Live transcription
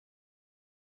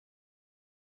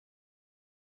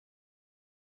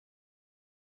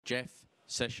GEF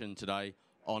session today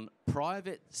on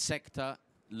private sector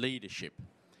leadership.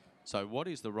 So what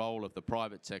is the role of the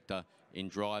private sector in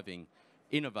driving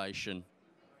innovation,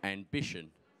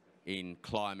 ambition in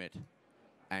climate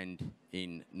and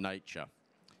in nature?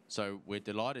 So we're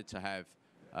delighted to have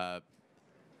a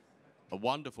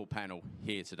wonderful panel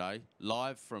here today,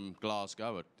 live from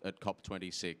Glasgow at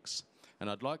COP26. And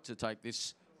I'd like to take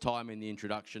this time in the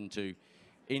introduction to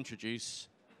introduce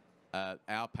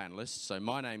our panellists. So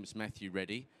my name's Matthew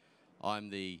Reddy. I'm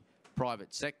the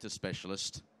private sector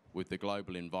specialist with the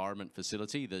Global Environment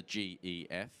Facility, the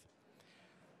GEF.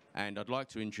 And I'd like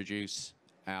to introduce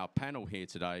our panel here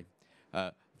today.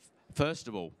 First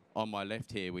of all, on my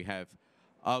left here, we have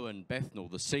Owen Bethnal,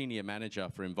 the Senior Manager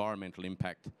for Environmental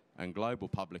Impact and Global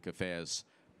Public Affairs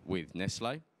with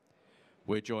Nestlé.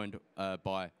 We're joined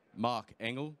by Mark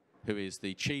Engel, who is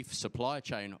the Chief Supply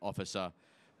Chain Officer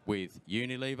with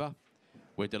Unilever.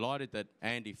 We're delighted that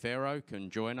Andy Farrow can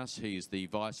join us. He's the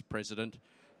Vice President,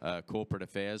 Corporate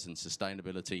Affairs and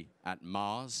Sustainability at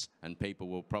Mars, and people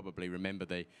will probably remember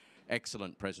the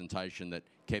excellent presentation that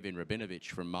Kevin Rabinovich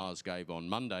from Mars gave on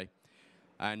Monday.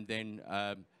 And then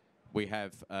we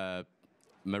have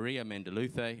Maria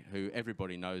Mendeluthe, who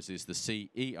everybody knows is the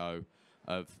CEO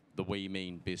of the We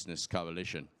Mean Business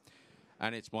Coalition.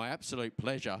 And it's my absolute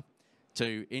pleasure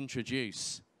to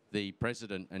introduce the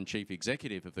President and Chief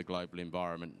Executive of the Global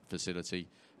Environment Facility,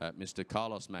 Mr.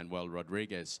 Carlos Manuel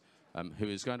Rodriguez, who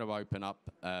is going to open up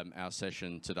our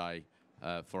session today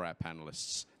for our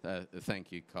panelists.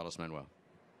 Thank you, Carlos Manuel.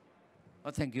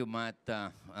 Well, thank you, Matt.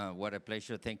 What a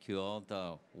pleasure. Thank you all.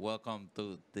 Welcome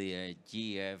to the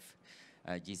GEF,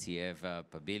 GCF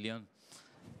Pavilion.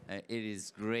 It is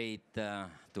great to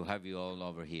have you all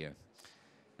over here.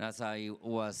 As I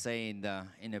was saying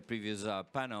in a previous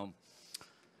panel,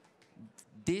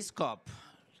 this COP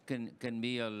can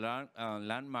be a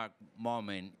landmark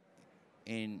moment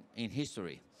in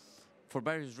history for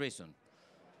various reasons.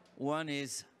 One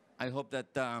is, I hope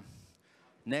that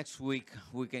next week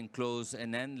we can close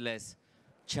an endless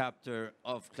chapter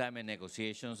of climate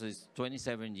negotiations. It's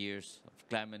 27 years of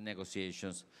climate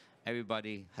negotiations.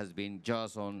 Everybody has been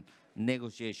just on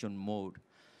negotiation mode,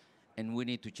 and we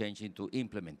need to change into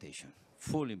implementation,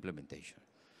 full implementation.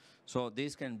 So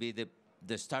this can be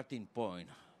the starting point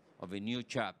of a new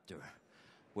chapter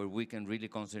where we can really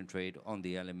concentrate on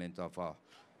the element of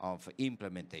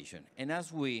implementation. And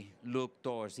as we look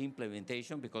towards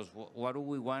implementation, because what do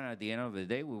we want at the end of the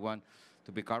day? We want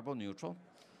to be carbon neutral,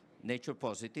 nature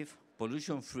positive,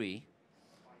 pollution free,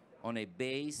 on a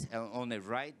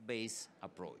right-based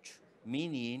approach,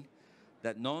 meaning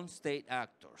that non-state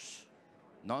actors,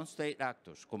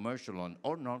 commercial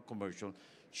or non-commercial,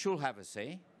 should have a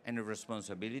say and a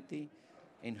responsibility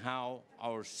in how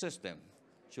our system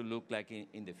should look like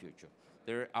in the future.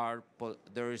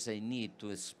 There is a need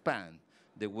to expand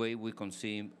the way we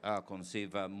conceive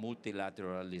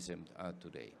multilateralism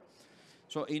today.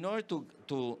 So in order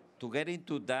to get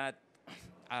into that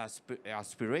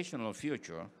aspirational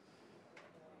future,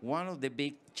 one of the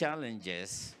big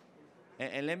challenges,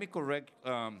 and let me correct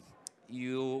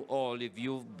you all if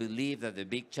you believe that the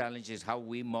big challenge is how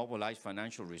we mobilize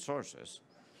financial resources.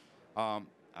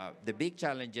 The big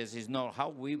challenges is not how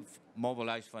we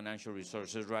mobilize financial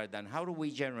resources, rather than how do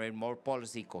we generate more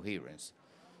policy coherence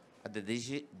at the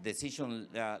decision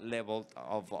level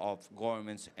of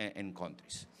governments and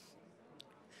countries.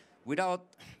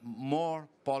 Without more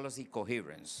policy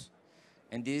coherence,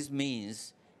 and this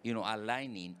means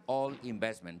aligning all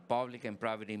investment, public and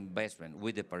private investment,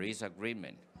 with the Paris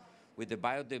Agreement, with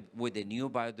the new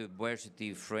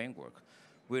biodiversity framework,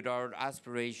 with our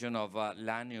aspiration of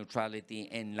land neutrality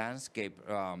and landscape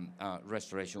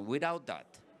restoration. Without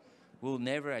that, we'll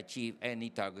never achieve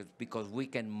any targets, because we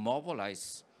can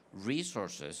mobilize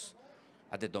resources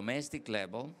at the domestic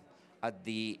level, at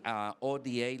the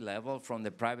ODA level, from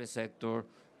the private sector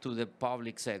to the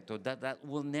public sector. That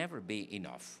will never be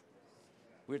enough.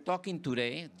 We're talking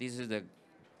today, this is the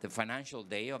financial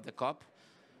day of the COP,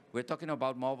 we're talking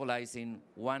about mobilizing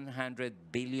 $100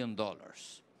 billion.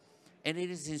 And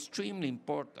it is extremely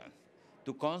important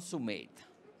to consummate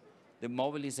the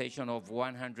mobilization of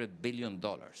 $100 billion.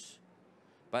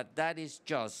 But that is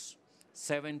just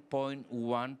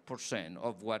 7.1%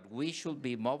 of what we should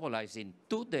be mobilizing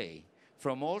today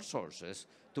from all sources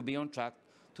to be on track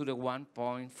to the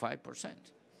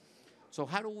 1.5%. So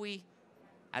how do we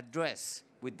address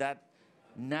with that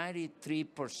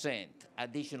 93%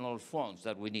 additional funds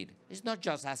that we need? It's not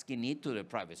just asking it to the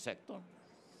private sector.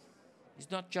 It's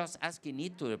not just asking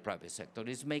it to the private sector.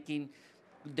 It's making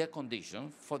the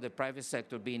condition for the private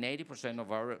sector being 80%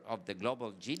 of the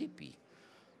global GDP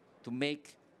to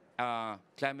make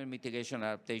climate mitigation,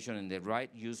 adaptation, and the right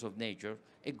use of nature,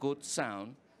 a good,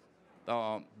 sound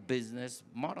business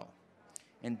model.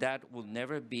 And that will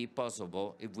never be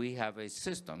possible if we have a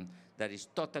system that is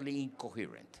totally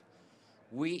incoherent.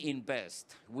 We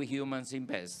humans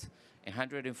invest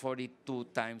 142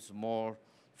 times more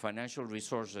financial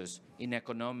resources in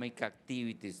economic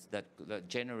activities that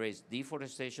generates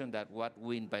deforestation than what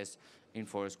we invest in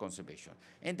forest conservation.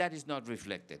 And that is not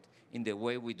reflected in the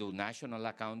way we do national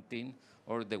accounting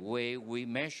or the way we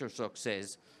measure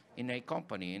success in a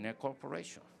company, in a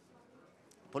corporation.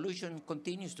 Pollution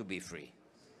continues to be free.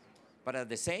 But at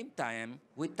the same time,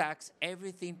 we tax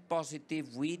everything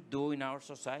positive we do in our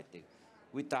society.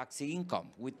 We tax income,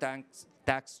 we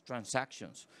tax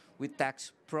transactions, we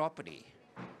tax property,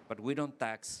 but we don't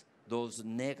tax those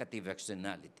negative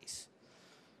externalities.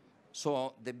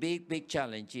 So the big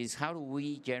challenge is how do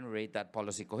we generate that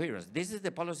policy coherence? This is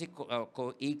the policy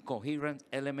coherence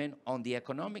element on the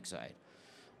economic side.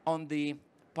 On the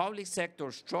public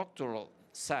sector structural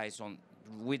side,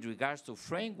 with regards to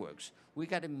frameworks, we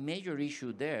got a major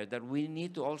issue there that we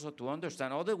need to also to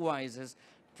understand. Otherwise, the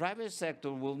private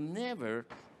sector will never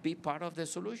be part of the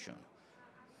solution.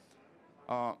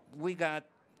 We got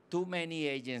too many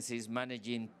agencies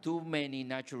managing too many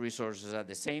natural resources at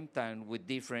the same time with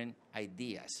different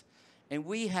ideas. And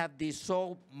we have this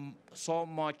so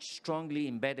much strongly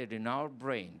embedded in our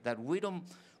brain that we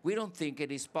don't think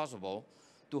it is possible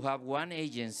to have one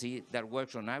agency that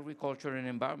works on agriculture and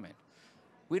environment.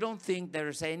 We don't think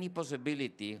there's any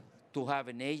possibility to have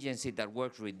an agency that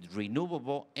works with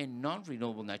renewable and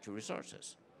non-renewable natural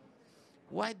resources.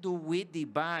 Why do we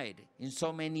divide in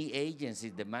so many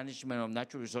agencies the management of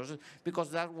natural resources? Because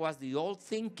that was the old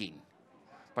thinking.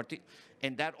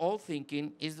 And that old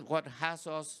thinking is what has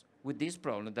us with this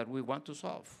problem that we want to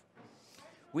solve.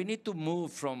 We need to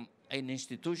move from an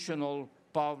institutional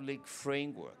public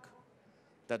framework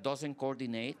that doesn't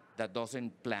coordinate, that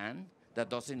doesn't plan, that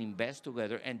doesn't invest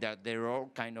together, and that there are all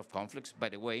kinds of conflicts. By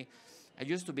the way, I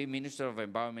used to be Minister of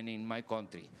Environment in my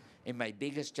country, and my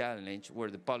biggest challenge were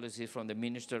the policies from the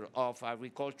Minister of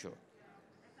Agriculture.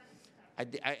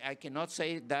 I cannot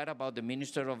say that about the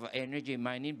Minister of Energy and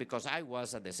Mining because I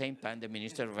was at the same time the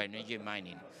Minister of Energy and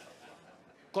Mining.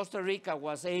 Costa Rica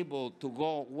was able to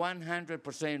go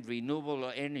 100%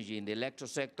 renewable energy in the electric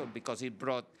sector because it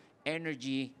brought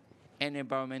energy and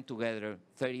environment together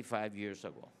 35 years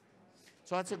ago.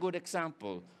 So that's a good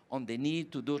example on the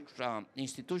need to do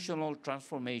institutional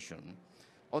transformation.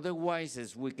 Otherwise,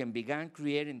 as we can begin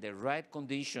creating the right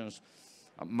conditions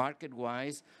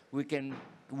market-wise, we can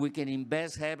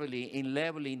invest heavily in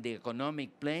leveling the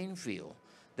economic playing field.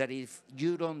 That if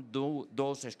you don't do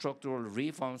those structural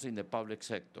reforms in the public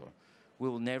sector, we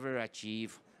will never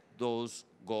achieve those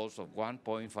goals of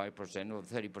 1.5% or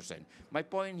 30%. My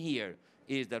point here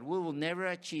is that we will never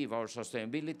achieve our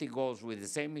sustainability goals with the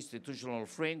same institutional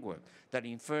framework that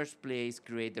in first place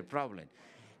create the problem.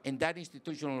 And that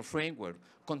institutional framework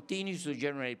continues to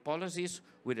generate policies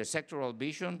with a sectoral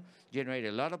vision, generate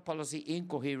a lot of policy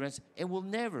incoherence, and will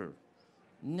never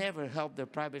help the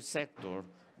private sector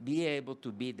be able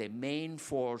to be the main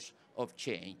force of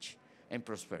change and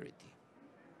prosperity.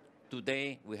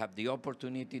 Today, we have the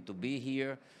opportunity to be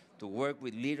here, to work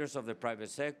with leaders of the private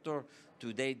sector.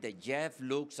 Today, the GEF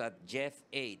looks at GEF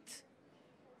 8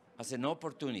 as an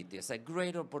opportunity, as a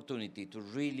great opportunity to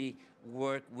really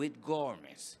work with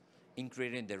governments in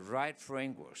creating the right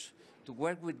frameworks, to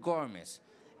work with governments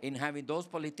in having those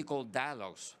political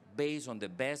dialogues based on the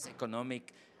best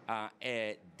economic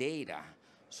data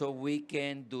so we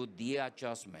can do the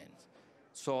adjustments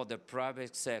so the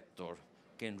private sector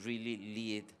can really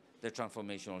lead the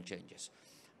transformational changes.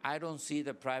 I don't see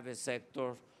the private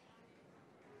sector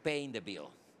paying the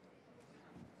bill.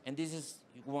 And this is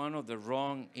one of the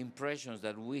wrong impressions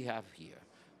that we have here.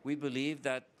 We believe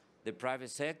that the private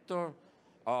sector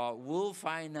will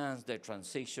finance the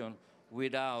transition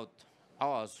without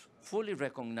us fully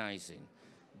recognizing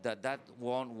that that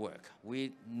won't work.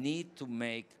 We need to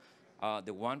make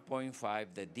the 1.5,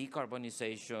 the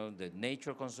decarbonization, the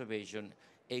nature conservation,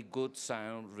 a good,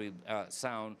 sound,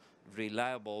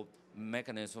 reliable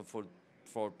mechanism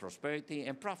for prosperity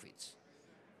and profits.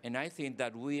 And I think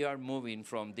that we are moving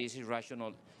from these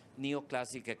irrational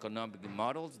neoclassic economic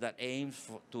models that aims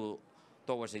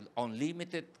towards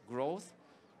unlimited growth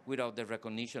without the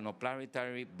recognition of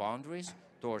planetary boundaries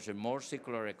towards a more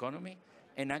circular economy.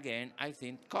 And again, I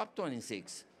think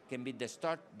COP26 can be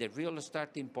the real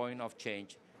starting point of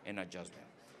change and adjustment.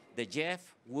 The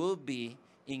GEF will be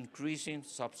increasing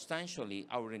substantially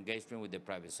our engagement with the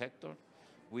private sector.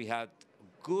 We had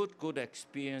good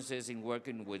experiences in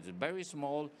working with very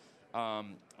small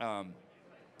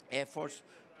efforts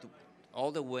to,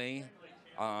 all the way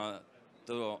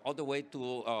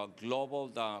to global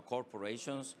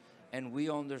corporations, and we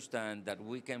understand that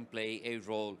we can play a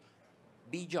role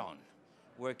beyond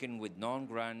working with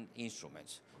non-grant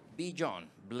instruments, beyond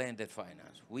blended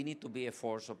finance. We need to be a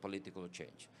force of political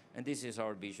change, and this is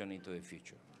our vision into the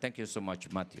future. Thank you so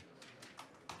much, Matthew.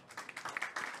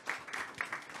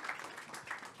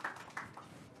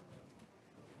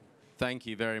 Thank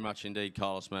you very much indeed,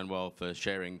 Carlos Manuel, for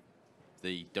sharing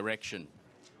the direction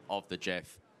of the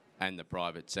GEF and the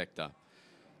private sector.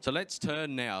 So let's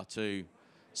turn now to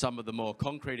some of the more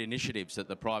concrete initiatives that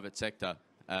the private sector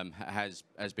has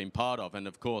been part of. And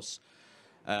of course,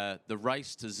 the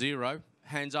Race to Zero.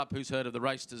 Hands up, who's heard of the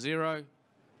Race to Zero?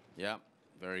 Yeah,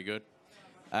 very good.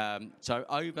 So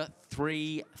over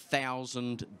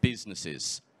 3,000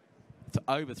 businesses,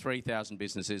 over 3,000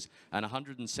 businesses and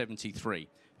 173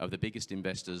 of the biggest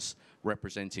investors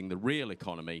representing the real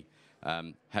economy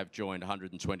have joined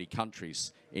 120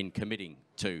 countries in committing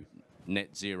to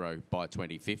net zero by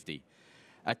 2050.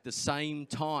 At the same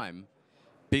time,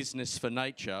 Business for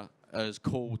Nature as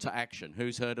call to action.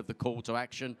 Who's heard of the call to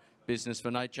action, Business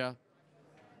for Nature?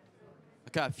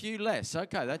 Okay, a few less.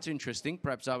 Okay, that's interesting.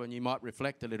 Perhaps, Owen, you might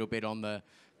reflect a little bit on the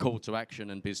call to action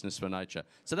and Business for Nature.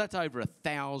 So that's over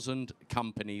 1,000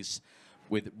 companies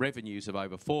with revenues of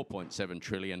over 4.7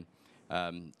 trillion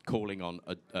calling on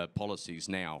policies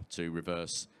now to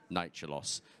reverse nature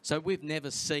loss. So we've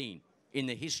never seen in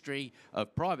the history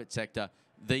of private sector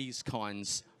these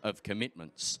kinds of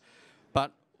commitments.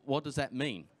 But what does that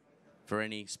mean for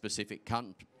any specific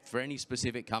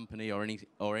company or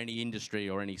any industry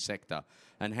or any sector?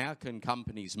 And how can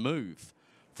companies move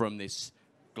from this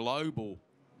global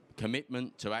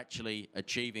commitment to actually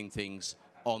achieving things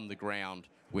on the ground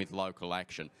with local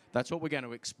action? That's what we're going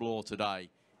to explore today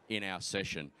in our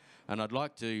session. And I'd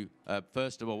like to,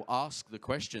 first of all, ask the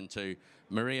question to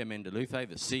Maria Mendeluthe,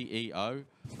 the CEO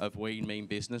of We Mean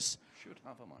Business.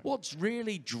 What's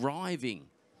really driving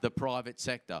the private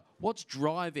sector? What's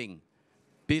driving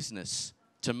business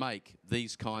to make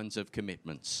these kinds of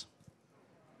commitments?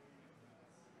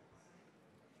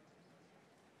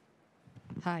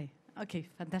 Hi. Okay,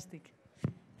 fantastic.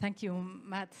 Thank you,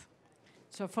 Matt.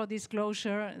 So for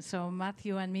disclosure, so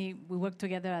Matthew and me, we work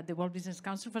together at the World Business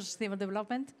Council for Sustainable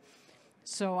Development.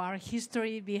 So our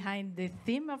history behind the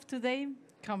theme of today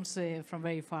comes from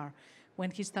very far,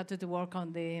 when he started to work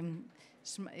on the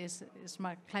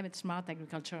climate smart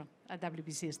agriculture at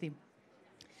WBCSD.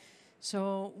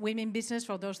 So We Mean Business,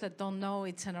 for those that don't know,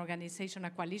 it's an organization,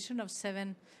 a coalition of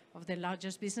 7 of the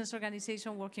largest business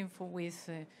organizations working with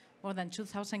more than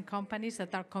 2,000 companies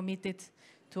that are committed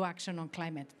to action on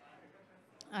climate.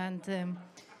 And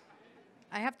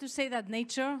I have to say that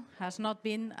nature has not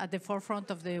been at the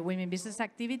forefront of the women business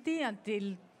activity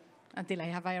until I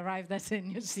have arrived as a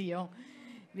new CEO,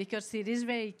 because it is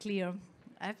very clear.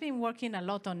 I've been working a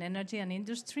lot on energy and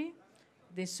industry,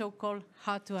 the so-called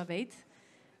hard to abate.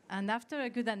 And after a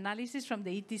good analysis from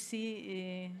the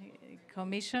ETC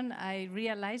Commission, I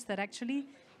realized that actually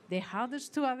the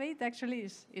hardest to abate actually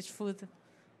is food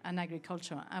and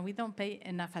agriculture, and we don't pay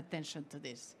enough attention to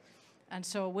this. And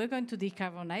so we're going to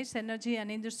decarbonize energy and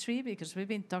industry because we've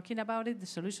been talking about it, the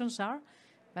solutions are,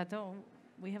 but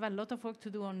we have a lot of work to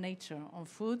do on nature, on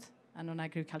food, and on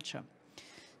agriculture.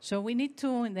 So we need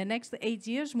to, in the next 8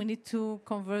 years, we need to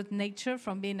convert nature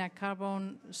from being a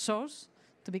carbon source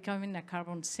to becoming a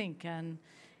carbon sink. And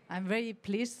I'm very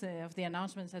pleased of the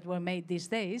announcements that were made these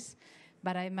days,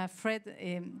 but I'm afraid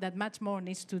that much more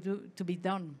needs to be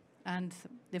done, and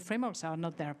the frameworks are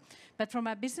not there. But from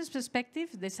a business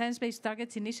perspective, the Science Based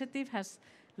Targets Initiative has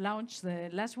launched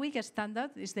last week a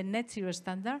standard, is the net zero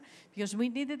standard, because we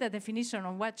needed a definition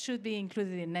on what should be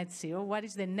included in net zero, what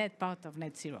is the net part of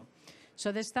net zero.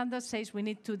 So the standard says we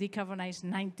need to decarbonize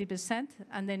 90%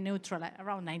 and then neutralize,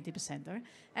 around 90%, right?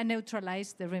 And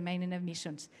neutralize the remaining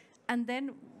emissions. And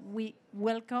then we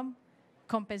welcome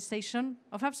compensation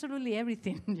of absolutely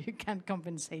everything you can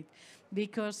compensate,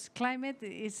 because climate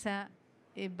is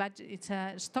it's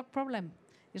a stock problem.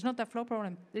 It's not a flow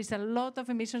problem. There's a lot of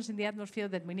emissions in the atmosphere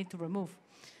that we need to remove.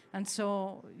 And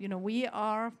so, we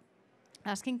are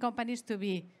asking companies to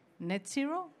be net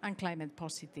zero and climate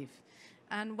positive.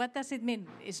 And what does it mean?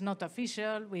 It's not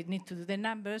official. We need to do the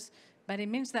numbers. But it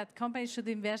means that companies should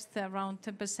invest around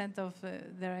 10% of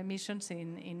their emissions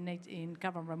in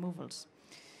carbon removals.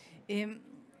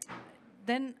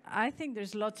 Then I think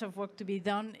there's lots of work to be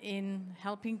done in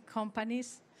helping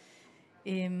companies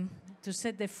to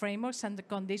set the frameworks and the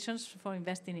conditions for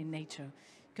investing in nature.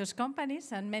 Because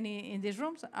companies, and many in these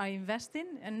rooms, are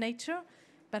investing in nature,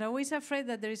 but always afraid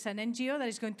that there is an NGO that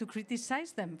is going to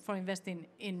criticize them for investing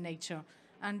in nature,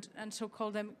 and so call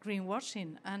them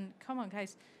greenwashing. And come on,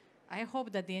 guys, I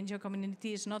hope that the NGO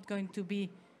community is not going to be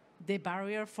the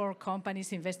barrier for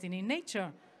companies investing in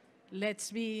nature.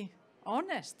 Let's be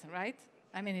honest, right?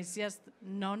 I mean, it's just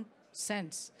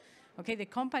nonsense. Okay, the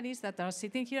companies that are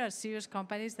sitting here are serious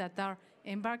companies that are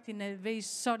embarked in a very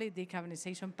solid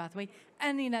decarbonization pathway,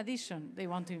 and in addition, they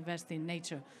want to invest in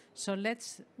nature. So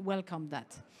let's welcome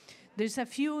that. There's a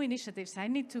few initiatives. I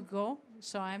need to go,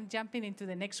 so I'm jumping into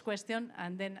the next question,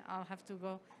 and then I'll have to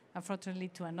go, unfortunately,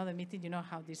 to another meeting. You know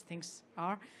how these things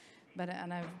are.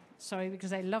 And I'm sorry,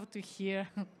 because I love to hear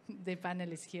the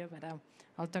panelists here, but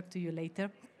I'll talk to you later.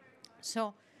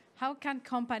 So how can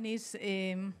companies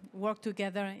work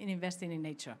together in investing in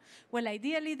nature? Well,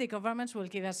 ideally, the governments will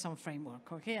give us some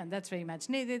framework, okay? And that's very much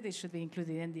needed. It should be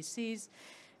included in NDCs.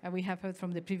 We have heard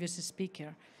from the previous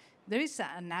speaker. There is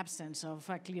an absence of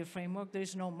a clear framework. There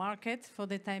is no market for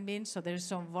the time being, so there is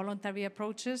some voluntary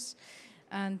approaches.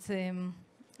 And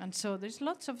so there's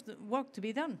lots of work to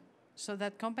be done so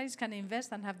that companies can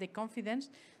invest and have the confidence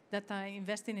that are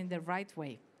investing in the right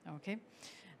way, okay?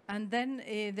 And then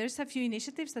there's a few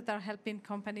initiatives that are helping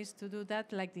companies to do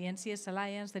that, like the NCS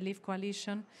Alliance, the LEAF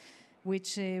Coalition,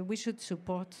 which we should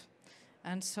support.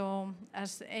 And so,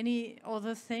 as any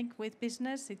other thing with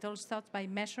business, it all starts by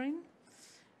measuring,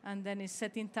 and then it's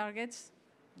setting targets,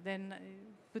 then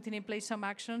putting in place some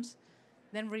actions,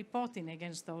 then reporting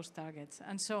against those targets.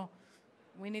 And so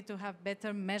we need to have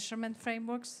better measurement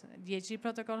frameworks. The HG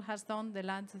protocol has done the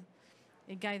land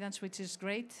guidance, which is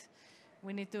great.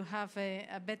 We need to have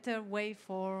a better way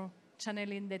for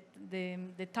channeling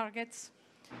the targets,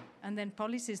 and then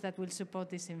policies that will support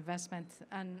this investment.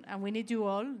 And we need you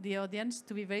all, the audience,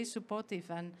 to be very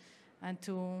supportive and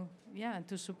to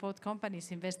support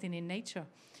companies investing in nature,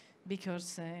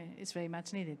 because it's very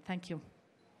much needed. Thank you.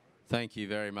 Thank you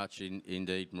very much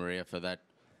indeed, Maria, for that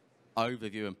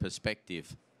overview and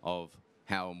perspective of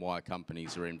how and why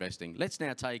companies are investing. Let's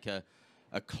now take a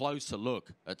closer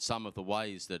look at some of the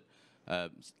ways that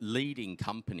leading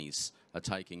companies are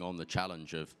taking on the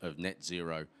challenge of net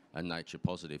zero and nature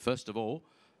positive. First of all,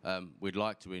 we'd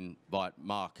like to invite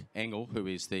Mark Engel, who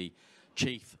is the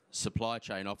Chief Supply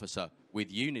Chain Officer with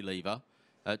Unilever,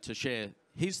 to share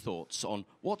his thoughts on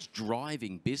what's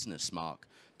driving business, Mark,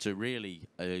 to really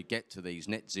get to these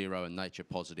net zero and nature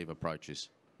positive approaches.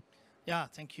 Yeah,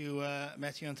 thank you,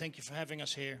 Matthew, and thank you for having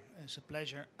us here. It's a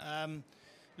pleasure.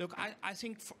 Look, I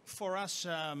think for us,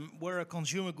 we're a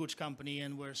consumer goods company,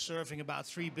 and we're serving about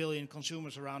 3 billion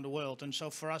consumers around the world. And so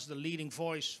for us, the leading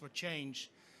voice for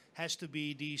change has to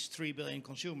be these 3 billion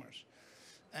consumers.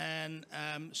 And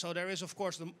so there is, of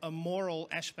course, a moral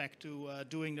aspect to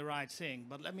doing the right thing.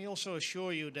 But let me also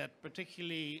assure you that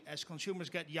particularly as consumers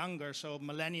get younger, so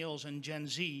millennials and Gen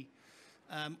Z,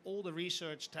 all the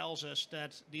research tells us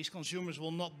that these consumers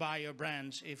will not buy your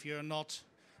brands if you're not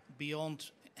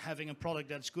beyond having a product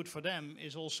that's good for them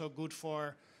is also good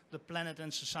for the planet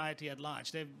and society at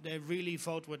large. They really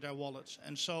vote with their wallets.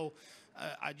 And so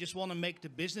I just want to make the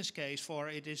business case for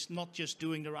it is not just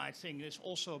doing the right thing. It's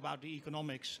also about the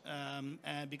economics.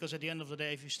 Because at the end of the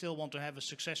day, if you still want to have a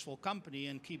successful company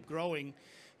and keep growing,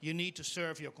 you need to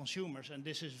serve your consumers. And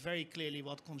this is very clearly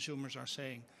what consumers are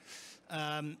saying.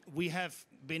 We have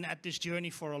been at this journey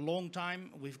for a long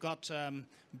time. We've got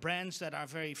brands that are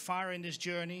very far in this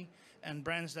journey and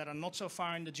brands that are not so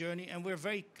far in the journey. And we're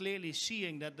very clearly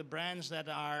seeing that the brands that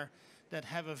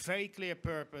have a very clear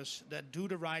purpose, that do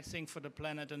the right thing for the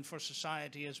planet and for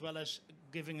society, as well as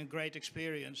giving a great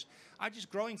experience, are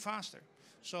just growing faster.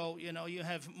 So, you know, you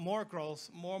have more growth,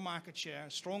 more market share,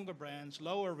 stronger brands,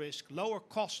 lower risk, lower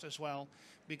cost as well,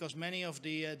 because many of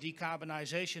the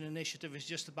decarbonization initiative is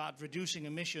just about reducing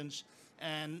emissions,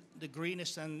 and the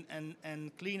greenest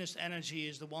and cleanest energy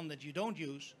is the one that you don't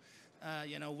use.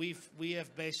 You know, we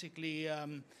have basically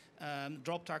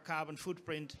dropped our carbon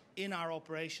footprint in our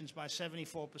operations by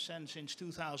 74% since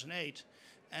 2008,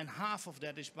 and half of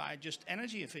that is by just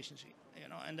energy efficiency. You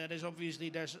know, and that is obviously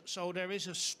there is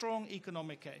a strong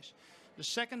economic case. The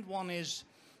second one is,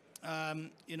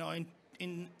 you know,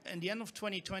 in the end of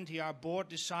 2020, our board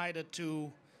decided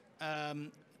to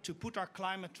put our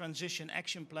climate transition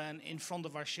action plan in front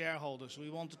of our shareholders.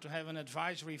 We wanted to have an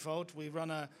advisory vote. We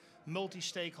run a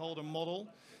multi-stakeholder model,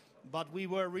 but we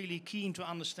were really keen to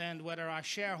understand whether our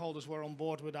shareholders were on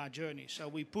board with our journey. So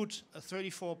we put a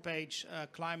 34-page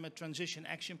climate transition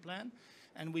action plan,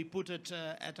 and we put it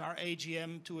at our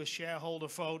AGM to a shareholder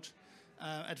vote,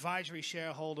 advisory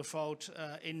shareholder vote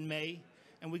in May,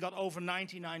 and we got over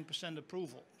 99%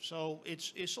 approval. So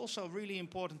it's also really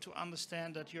important to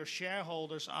understand that your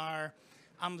shareholders are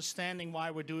understanding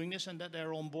why we're doing this and that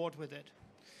they're on board with it.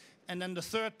 And then the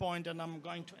third point, and I'm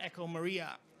going to echo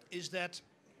Maria, is that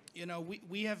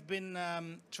we have been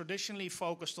traditionally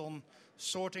focused on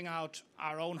sorting out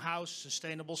our own house,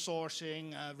 sustainable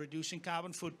sourcing, reducing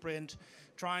carbon footprint,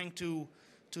 trying to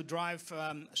drive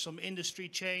some industry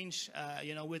change,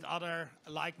 with other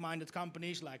like-minded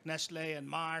companies like Nestle and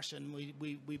Mars, and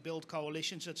we build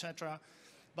coalitions, etc.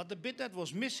 But the bit that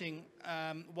was missing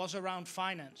was around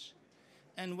finance.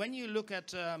 And when you look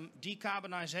at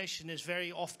decarbonization is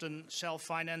very often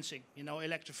self-financing.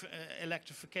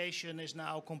 Electrification is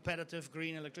now competitive,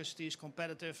 green electricity is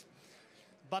competitive,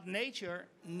 but nature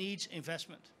needs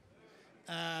investment.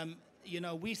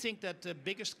 We think that the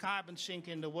biggest carbon sink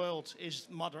in the world is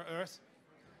Mother Earth.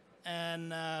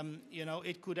 And,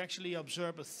 it could actually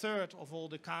absorb a third of all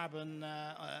the carbon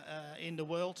in the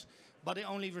world, but it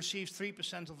only receives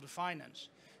 3% of the finance.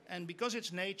 And because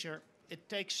it's nature, it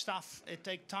takes stuff, it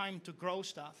takes time to grow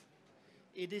stuff.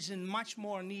 It is in much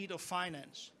more need of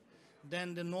finance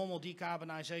than the normal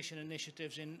decarbonization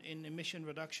initiatives in emission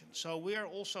reduction. So we are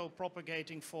also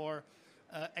propagating for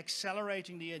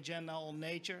accelerating the agenda on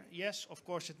nature. Yes, of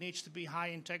course, it needs to be high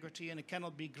integrity and it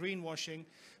cannot be greenwashing.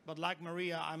 But like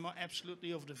Maria, I'm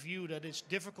absolutely of the view that it's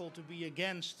difficult to be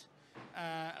against,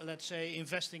 let's say,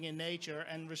 investing in nature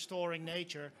and restoring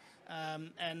nature,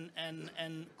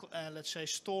 let's say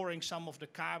storing some of the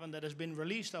carbon that has been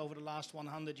released over the last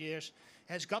 100 years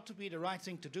has got to be the right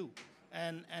thing to do.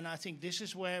 And I think this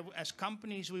is where, as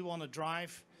companies, we want to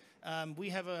drive. We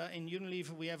have in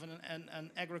Unilever, we have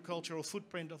an agricultural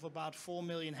footprint of about 4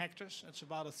 million hectares. That's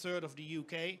about a third of the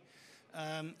UK.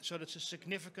 So that's a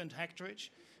significant hectarage.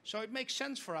 So it makes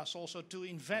sense for us also to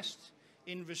invest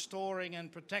in restoring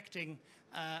and protecting,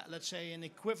 let's say, an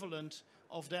equivalent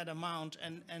of that amount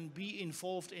and be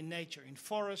involved in nature, in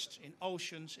forests, in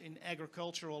oceans, in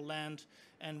agricultural land,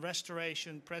 and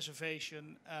restoration,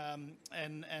 preservation,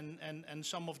 and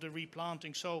some of the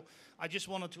replanting. So I just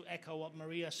wanted to echo what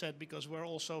Maria said, because we're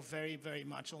also very, very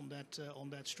much on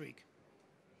that streak.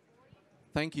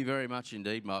 Thank you very much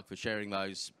indeed, Mark, for sharing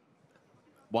those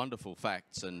wonderful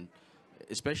facts and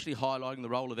especially highlighting the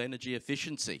role of energy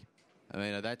efficiency. I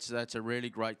mean, that's a really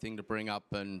great thing to bring up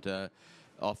and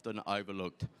often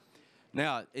overlooked.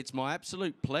 Now, it's my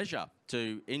absolute pleasure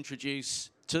to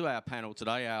introduce to our panel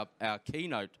today our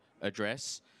keynote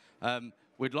address.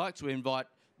 We'd like to invite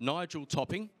Nigel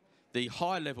Topping, the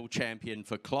high-level champion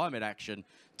for climate action,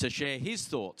 to share his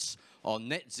thoughts on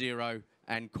net zero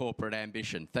and corporate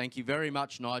ambition. Thank you very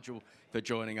much, Nigel, for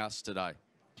joining us today.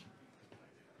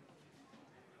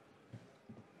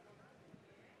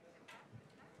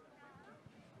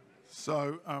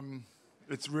 So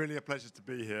it's really a pleasure to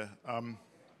be here. I've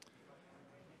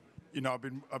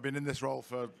been in this role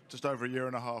for just over a year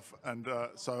and a half, and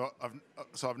so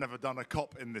I've never done a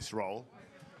COP in this role.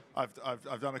 I've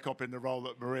done a COP in the role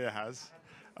that Maria has,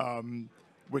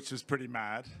 which is pretty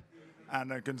mad.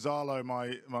 And Gonzalo,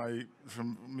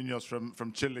 from Munoz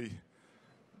from Chile,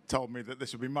 told me that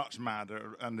this would be much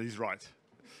madder, and he's right.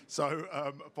 So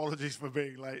apologies for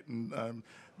being late,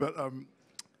 but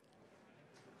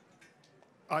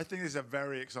I think it's a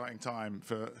very exciting time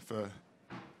for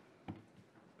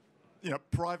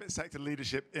private sector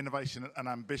leadership, innovation, and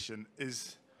ambition.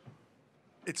 It's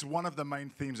one of the main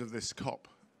themes of this COP.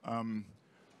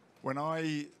 When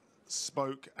I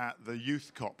spoke at the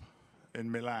Youth COP in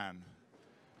Milan,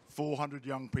 400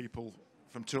 young people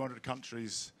from 200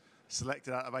 countries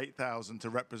selected out of 8,000 to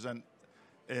represent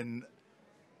in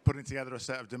putting together a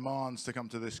set of demands to come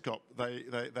to this COP. They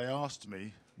asked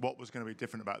me what was going to be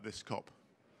different about this COP.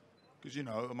 Because,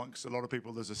 amongst a lot of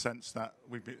people, there's a sense that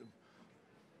we've been,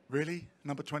 really?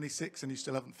 Number 26 and you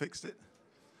still haven't fixed it?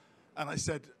 And I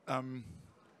said, a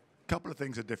couple of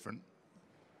things are different.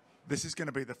 This is going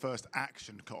to be the first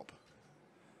action COP.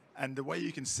 And the way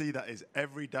you can see that is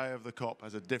every day of the COP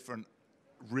has a different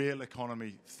real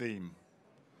economy theme.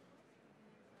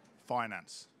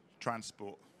 Finance,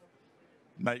 transport,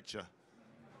 nature,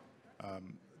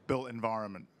 built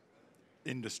environment,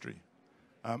 industry.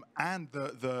 And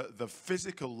the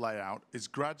physical layout is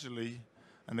gradually,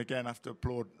 and again I have to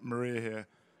applaud Maria here,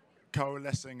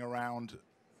 coalescing around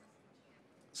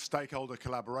stakeholder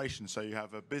collaboration. So you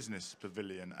have a business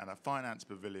pavilion and a finance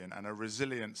pavilion and a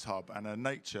resilience hub and a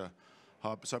nature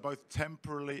hub. So both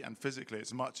temporally and physically,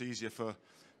 it's much easier for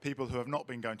people who have not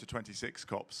been going to 26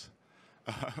 COPs.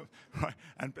 Right?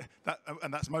 And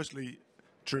that's mostly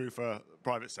true for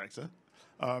private sector.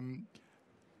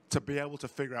 To be able to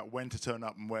figure out when to turn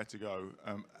up and where to go,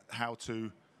 how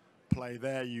to play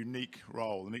their unique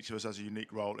role, and each of us has a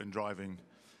unique role in driving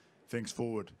things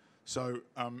forward. So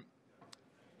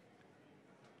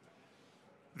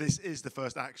this is the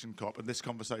first action COP, and this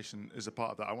conversation is a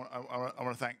part of that. I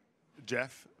want to thank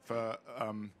GEF for,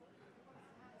 and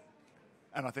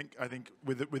I think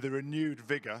with a renewed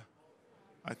vigour,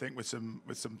 I think with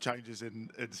some changes in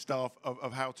staff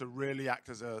of how to really act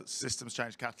as a systems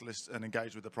change catalyst and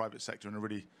engage with the private sector in a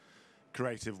really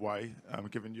creative way,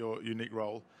 given your unique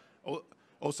role.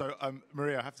 Also,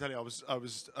 Maria, I have to tell you, I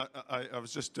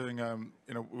was just doing,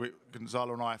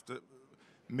 Gonzalo and I have to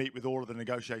meet with all of the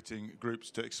negotiating groups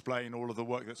to explain all of the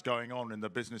work that's going on in the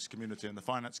business community and the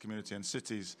finance community and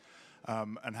cities,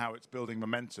 and how it's building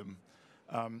momentum.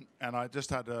 And I just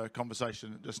had a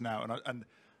conversation just now, and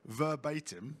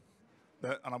verbatim,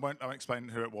 and I won't explain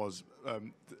who it was,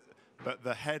 but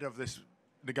the head of this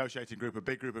negotiating group, a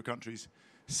big group of countries,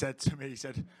 said to me, he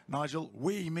said, "Nigel,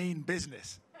 we mean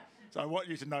business." So I want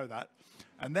you to know that.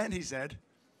 And then he said,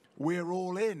 "We're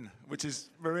all in," which is,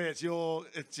 Maria, it's your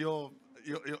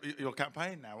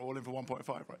campaign now, all in for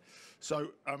 1.5, right?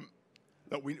 So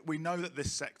look, we know that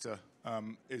this sector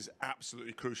is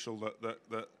absolutely crucial,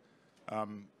 that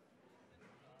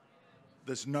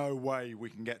there's no way we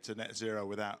can get to net zero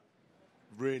without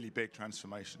really big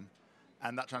transformation.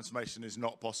 And that transformation is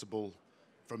not possible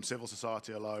from civil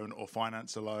society alone, or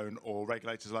finance alone, or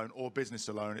regulators alone, or business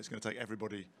alone. It's going to take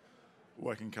everybody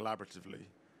working collaboratively.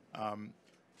 I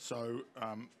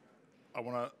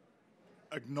want to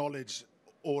acknowledge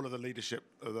all of the leadership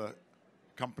of the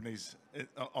companies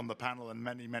on the panel, and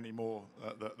many, many more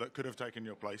that could have taken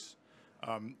your place.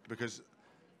 Because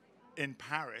in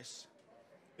Paris,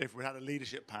 if we had a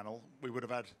leadership panel, we would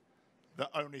have had the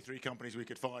only 3 companies we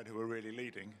could find who were really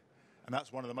leading. And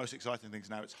that's one of the most exciting things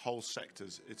now. It's whole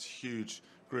sectors, it's huge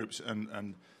groups,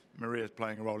 and Maria's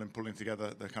playing a role in pulling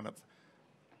together the kind of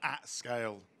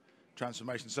at-scale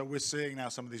transformation. So we're seeing now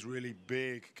some of these really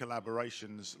big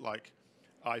collaborations, like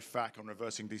IFAC on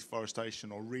reversing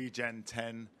deforestation, or Regen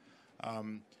 10.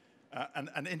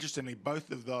 And interestingly,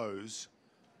 both of those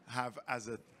have as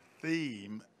a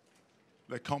theme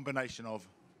the combination of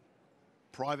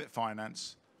private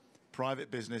finance, private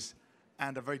business,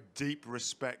 and a very deep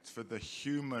respect for the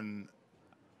human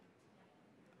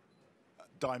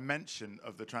dimension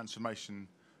of the transformation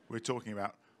we're talking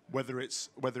about. Whether it's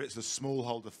the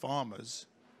smallholder farmers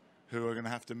who are going to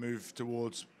have to move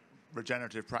towards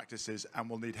regenerative practices and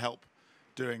will need help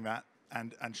doing that,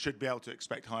 and should be able to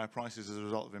expect higher prices as a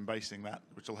result of embracing that,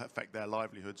 which will affect their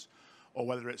livelihoods, or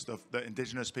whether it's the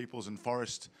indigenous peoples and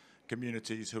forest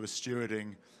communities who are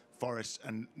stewarding forests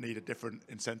and need a different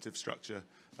incentive structure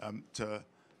to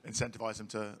incentivize them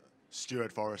to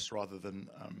steward forests rather than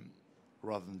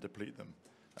deplete them.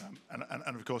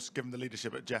 And of course, given the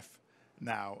leadership at GEF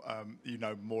now, you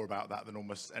know more about that than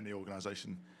almost any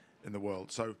organization in the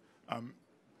world. So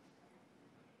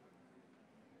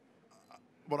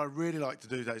what I really like to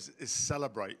do today is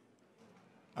celebrate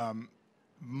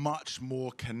much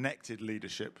more connected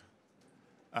leadership,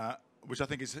 which I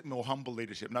think is more humble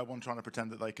leadership. No one trying to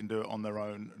pretend that they can do it on their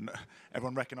own.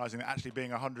 Everyone recognizing that actually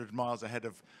being 100 miles ahead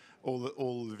of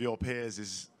all of your peers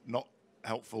is not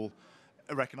helpful.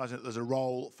 Recognizing that there's a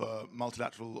role for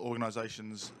multilateral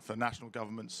organizations, for national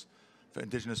governments, for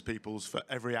indigenous peoples, for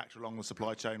every actor along the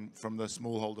supply chain, from the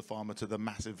smallholder farmer to the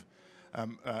massive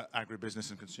agribusiness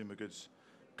and consumer goods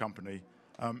company.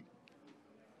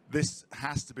 This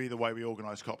has to be the way we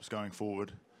organize COPs going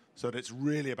forward, so that it's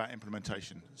really about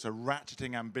implementation. So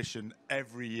ratcheting ambition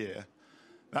every year.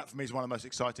 That for me is one of the most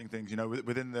exciting things. You know,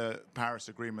 within the Paris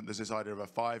Agreement, there's this idea of a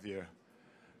 5-year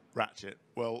ratchet.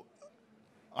 Well,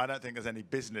 I don't think there's any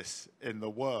business in the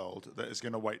world that is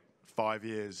going to wait 5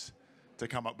 years to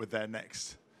come up with their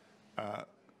next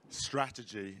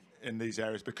strategy in these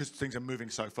areas, because things are moving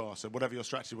so fast. So whatever your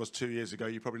strategy was 2 years ago,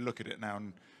 you probably look at it now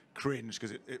and cringe,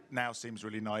 because it now seems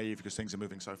really naive because things are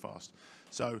moving so fast.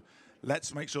 So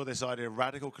let's make sure this idea of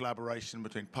radical collaboration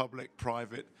between public,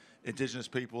 private, indigenous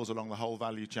peoples along the whole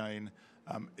value chain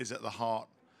is at the heart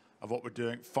of what we're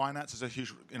doing. Finance is a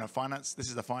huge, finance, this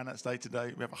is the finance day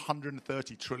today. We have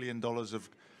 $130 trillion of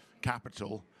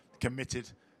capital committed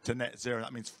to net zero.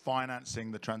 That means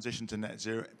financing the transition to net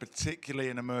zero, particularly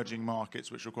in emerging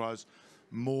markets, which requires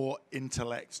more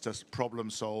intellect to problem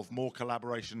solve, more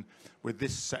collaboration with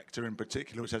this sector in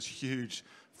particular, which has huge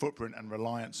footprint and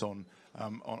reliance on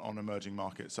emerging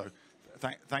markets. So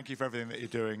thank you for everything that you're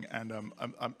doing. And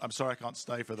I'm sorry I can't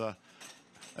stay for the...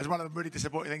 That's one of the really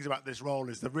disappointing things about this role,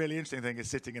 is the really interesting thing is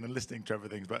sitting in and listening to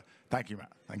everything. But thank you,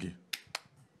 Matt. Thank you.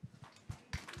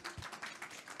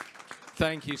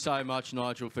 Thank you so much,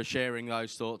 Nigel, for sharing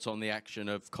those thoughts on the action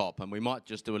of COP. And we might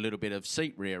just do a little bit of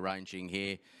seat rearranging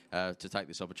here to take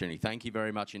this opportunity. Thank you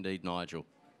very much indeed, Nigel.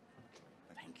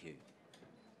 Thank you.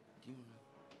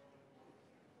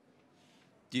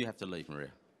 Do you have to leave, Maria?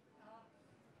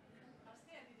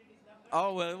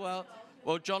 Oh,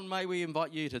 well, John, may we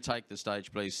invite you to take the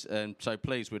stage, please? And so,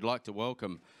 please, we'd like to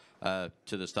welcome to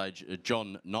the stage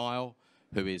John Nile,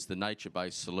 who is the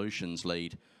Nature-Based Solutions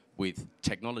Lead with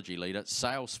Technology Lead at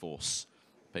Salesforce.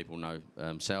 People know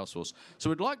Salesforce. So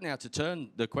we'd like now to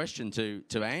turn the question to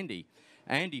Andy.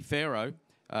 Andy Farrow,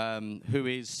 who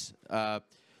is the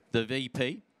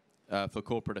VP for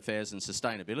Corporate Affairs and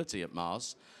Sustainability at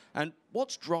Mars. And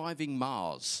what's driving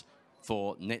Mars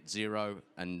for net zero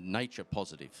and nature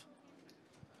positive?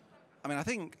 I mean, I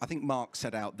think Mark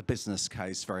set out the business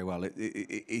case very well. It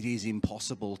is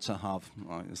impossible to have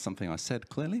something I said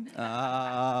clearly.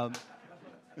 I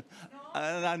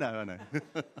know.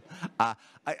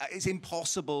 It's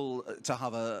impossible to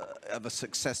have a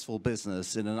successful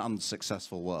business in an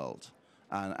unsuccessful world,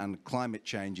 and climate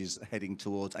change is heading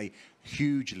towards a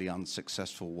hugely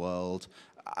unsuccessful world.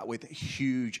 With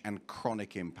huge and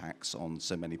chronic impacts on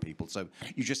so many people. So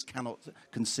you just cannot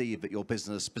conceive that your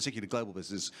business, particularly global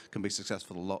business, can be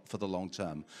successful for the long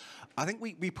term. I think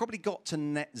we probably got to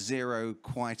net zero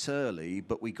quite early,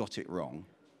 but we got it wrong.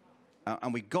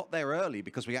 And we got there early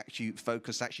because we actually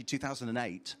focused,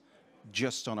 2008,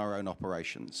 just on our own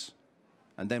operations.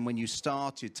 And then when you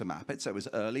started to map it, so it was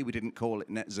early, we didn't call it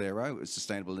net zero, it was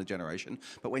sustainable in a generation.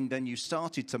 But when then you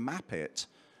started to map it,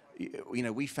 you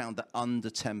know, we found that under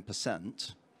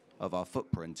 10% of our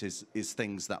footprint is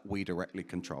things that we directly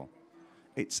control.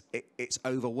 It's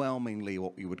overwhelmingly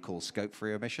what we would call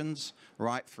scope-free emissions,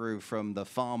 right through from the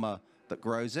farmer that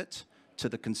grows it to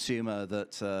the consumer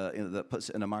that that puts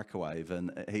it in a microwave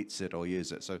and heats it or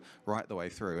uses it. So right the way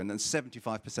through, and then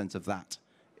 75% of that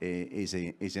is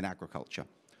in agriculture,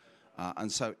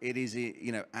 and so it is,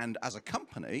 you know, and as a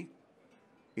company,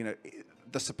 you know,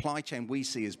 the supply chain we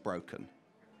see is broken.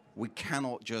 We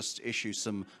cannot just issue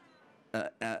some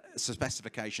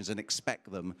specifications and expect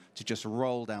them to just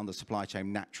roll down the supply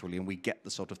chain naturally, and we get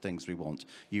the sort of things we want.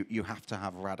 You have to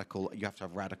have radical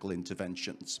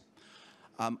interventions.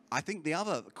 I think the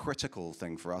other critical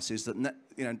thing for us is that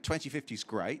 2050 is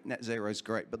great, net zero is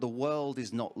great, but the world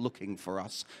is not looking for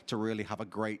us to really have a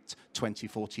great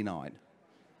 2049.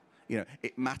 You know,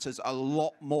 it matters a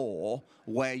lot more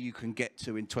where you can get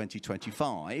to in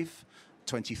 2025.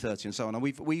 2030 and so on, and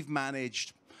we've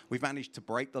managed to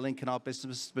break the link in our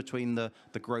business between the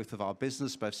growth of our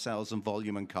business, both sales and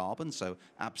volume and carbon. So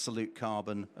absolute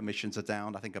carbon emissions are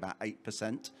down, I think, about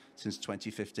 8% since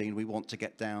 2015. We want to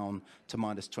get down to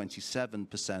minus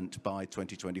 27% by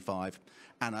 2025,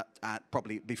 and at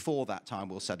probably before that time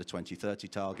we'll set a 2030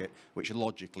 target, which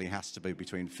logically has to be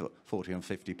between 40 and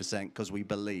 50% because we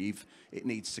believe it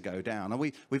needs to go down. And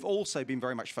we've also been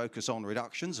very much focused on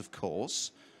reductions, of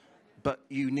course. But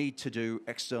you need to do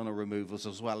external removals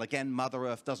as well. Again, Mother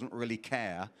Earth doesn't really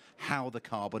care how the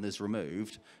carbon is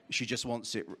removed. She just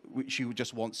wants it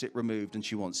removed, and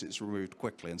she wants it removed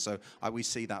quickly. And so we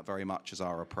see that very much as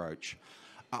our approach.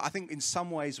 I think in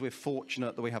some ways we're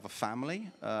fortunate that we have a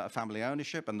family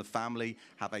ownership, and the family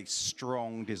have a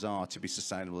strong desire to be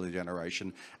sustainable in a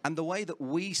generation. And the way that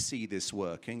we see this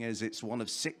working is it's one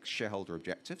of 6 shareholder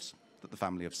objectives that the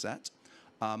family have set.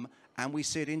 And we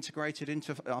see it integrated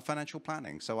into our financial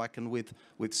planning. So I can, with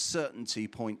certainty,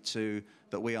 point to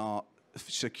that we are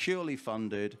securely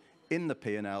funded in the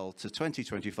P&L to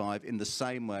 2025 in the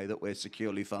same way that we're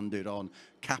securely funded on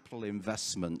capital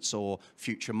investments or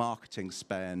future marketing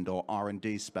spend or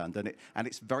R&D spend. And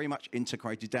it's very much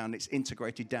integrated down. It's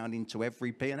integrated down into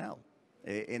every P&L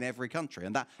in every country.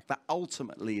 And that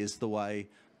ultimately is the way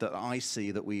that I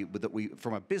see that we,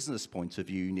 from a business point of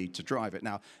view, need to drive it.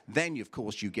 Now, then, of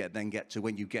course, you get to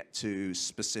when you get to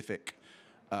specific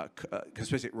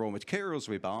raw materials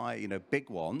we buy,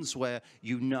 big ones where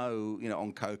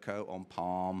on cocoa, on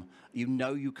palm,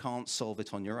 you can't solve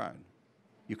it on your own.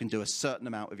 You can do a certain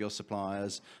amount with your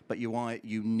suppliers, but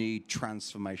you need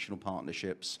transformational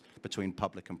partnerships between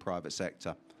public and private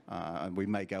sector. And we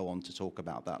may go on to talk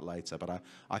about that later, but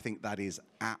I think that is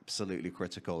absolutely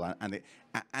critical,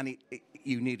 and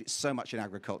you need it so much in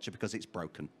agriculture because it's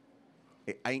broken.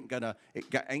 It ain't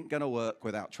gonna work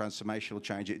without transformational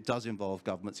change. It does involve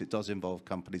governments, it does involve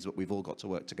companies, but we've all got to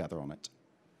work together on it.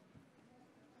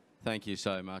 Thank you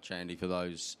so much, Andy, for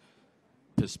those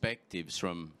perspectives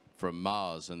from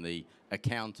Mars and the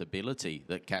accountability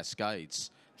that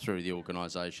cascades through the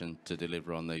organisation to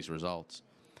deliver on these results.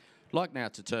 I'd like now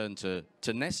to turn to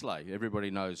Nestlé.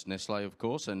 Everybody knows Nestlé, of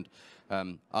course, and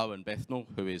Owen Bethnal,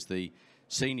 who is the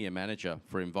Senior Manager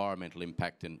for Environmental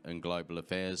Impact and Global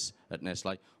Affairs at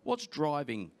Nestlé. What's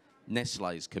driving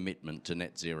Nestlé's commitment to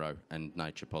net zero and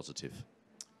nature positive?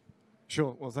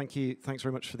 Sure. Well, thank you. Thanks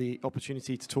very much for the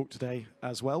opportunity to talk today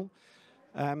as well.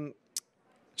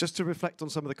 Just to reflect on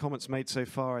some of the comments made so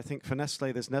far, I think for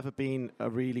Nestlé, there's never been a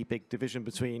really big division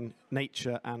between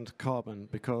nature and carbon,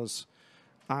 because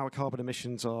our carbon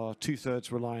emissions are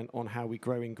 2/3 reliant on how we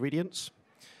grow ingredients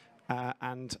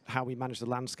and how we manage the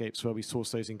landscapes where we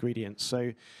source those ingredients.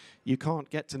 So you can't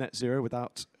get to net zero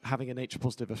without having a nature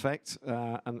positive effect,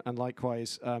 and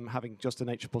likewise, having just a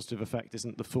nature positive effect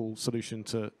isn't the full solution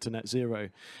to net zero.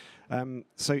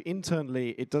 So internally,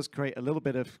 it does create a little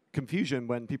bit of confusion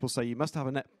when people say you must have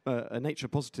a nature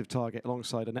positive target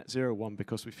alongside a net zero one,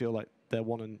 because we feel like they're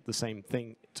one and the same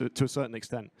thing to a certain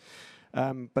extent.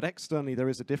 But externally, there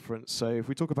is a difference. So if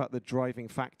we talk about the driving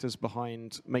factors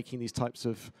behind making these types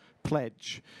of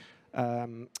pledge,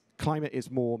 climate is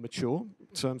more mature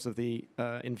in terms of the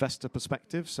investor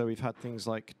perspective. So we've had things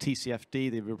like TCFD,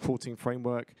 the reporting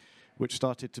framework, which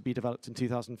started to be developed in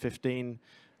 2015.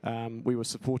 We were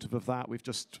supportive of that. We've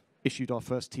just issued our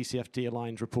first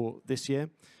TCFD-aligned report this year.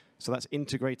 So that's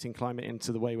integrating climate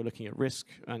into the way we're looking at risk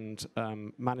and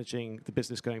managing the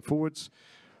business going forwards.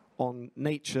 On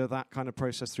nature, that kind of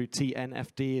process through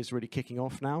TNFD is really kicking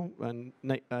off now, and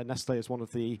Nestlé is one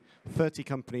of the 30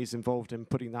 companies involved in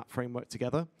putting that framework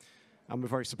together, and we're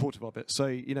very supportive of it. So,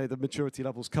 you know, the maturity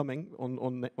level's coming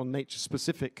on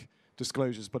nature-specific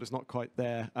disclosures, but it's not quite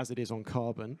there as it is on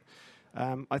carbon.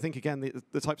 I think, again,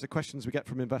 the types of questions we get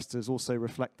from investors also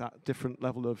reflect that different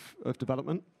level of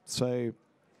development. So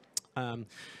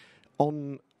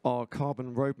on our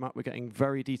carbon roadmap, we're getting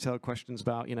very detailed questions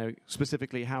about, you know,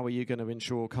 specifically how are you going to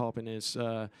ensure carbon is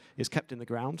kept in the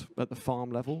ground at the farm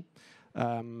level,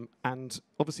 and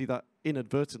obviously that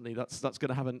inadvertently that's going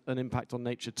to have an impact on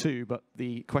nature too. But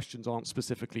the questions aren't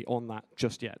specifically on that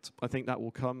just yet. I think that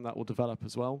will come, that will develop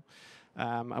as well,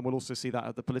 and we'll also see that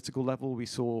at the political level. We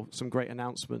saw some great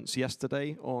announcements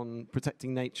yesterday on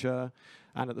protecting nature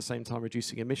and at the same time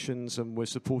reducing emissions, and we're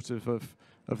supportive of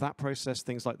that process,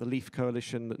 things like the LEAF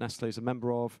Coalition that Nestlé is a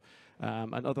member of,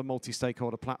 and other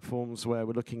multi-stakeholder platforms where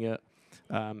we're looking at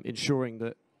ensuring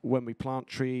that when we plant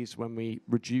trees, when we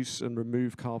reduce and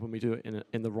remove carbon, we do it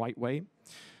in the right way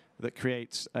that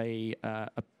creates a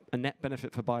net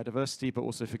benefit for biodiversity, but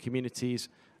also for communities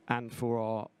and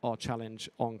for our challenge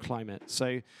on climate.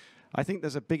 So I think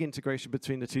there's a big integration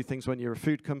between the two things when you're a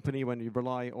food company, when you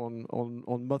rely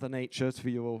on Mother Nature for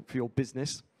your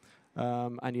business.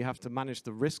 And you have to manage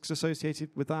the risks associated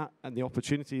with that and the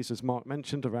opportunities, as Mark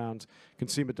mentioned, around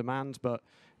consumer demand. But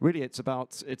really, it's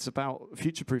about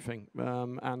future-proofing.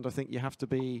 And I think you have to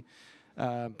be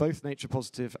both nature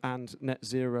positive and net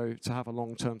zero to have a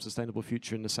long-term sustainable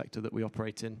future in the sector that we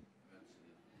operate in.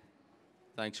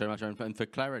 Thanks very much. And for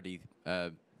clarity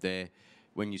there,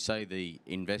 when you say the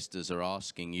investors are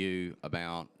asking you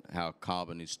about how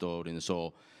carbon is stored in the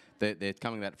soil, they're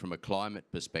coming at it from a climate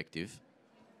perspective.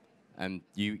 And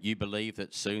you believe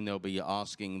that soon they'll be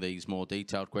asking these more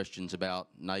detailed questions about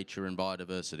nature and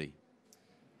biodiversity?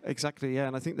 Exactly, yeah.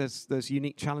 And I think there's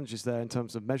unique challenges there in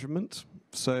terms of measurement.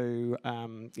 So,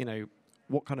 you know,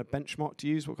 what kind of benchmark to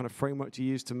use, what kind of framework to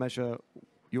use to measure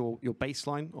your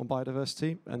baseline on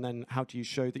biodiversity, and then how do you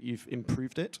show that you've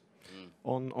improved it?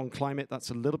 On climate, that's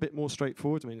a little bit more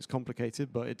straightforward. I mean, it's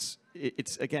complicated, but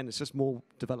it's again, it's just more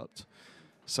developed.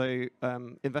 So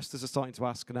investors are starting to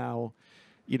ask now,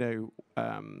 you know,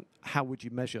 how would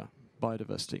you measure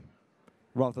biodiversity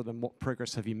rather than what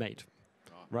progress have you made,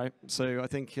 right? So I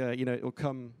think, you know, it'll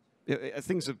come,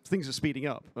 things are speeding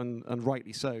up and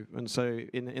rightly so. And so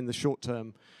in the short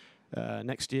term,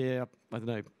 next year, I don't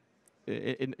know,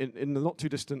 in the not too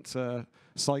distant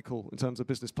cycle in terms of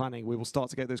business planning, we will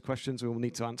start to get those questions. We will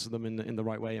need to answer them in the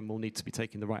right way, and we'll need to be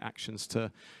taking the right actions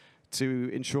to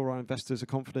ensure our investors are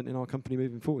confident in our company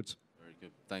moving forwards. Very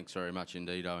good. Thanks very much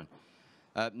indeed, Owen.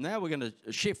 Now we're going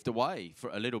to shift away for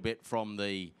a little bit from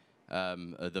the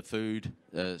food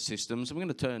systems, and we're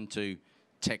going to turn to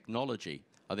technology.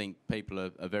 I think people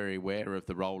are very aware of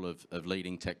the role of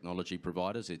leading technology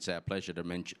providers. It's our pleasure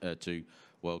to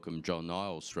welcome John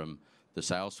Niles from the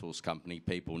Salesforce company.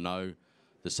 People know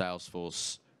the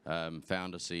Salesforce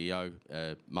founder, CEO,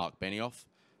 Mark Benioff,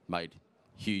 made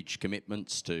huge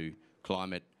commitments to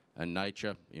climate and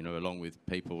nature, you know, along with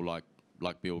people like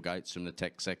Bill Gates from the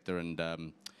tech sector, and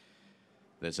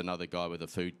there's another guy with a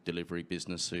food delivery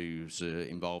business who's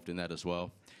involved in that as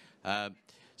well.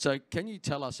 So can you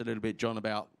tell us a little bit, John,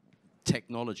 about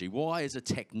technology? Why is a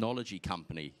technology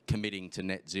company committing to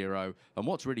net zero, and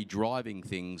what's really driving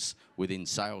things within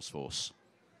Salesforce?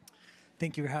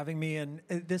 Thank you for having me. And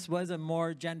this was a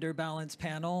more gender balanced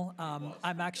panel.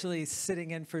 I'm actually sitting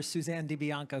in for Suzanne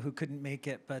DiBianca, who couldn't make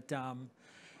it, but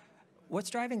what's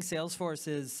driving Salesforce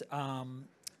is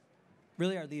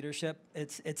really our leadership.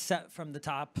 It's set from the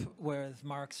top with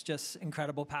Mark's just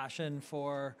incredible passion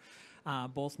for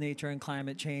both nature and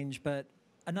climate change. But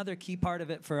another key part of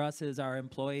it for us is our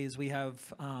employees. We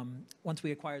have, once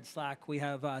we acquired Slack, we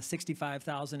have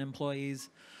 65,000 employees.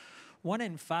 1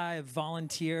 in 5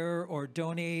 volunteer or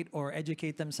donate or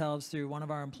educate themselves through one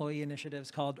of our employee initiatives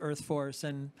called Earth Force.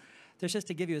 And there's just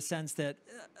to give you a sense that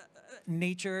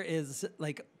nature is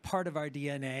like part of our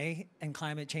DNA, and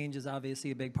climate change is obviously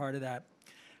a big part of that.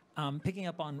 Picking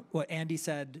up on what Andy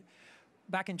said,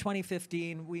 back in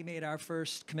 2015, we made our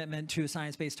first commitment to a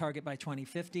science-based target by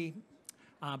 2050.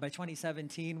 By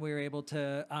 2017, we were able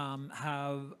to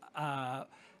have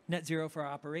net zero for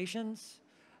our operations.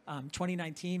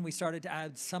 2019, we started to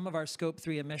add some of our Scope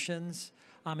 3 emissions.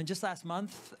 And just last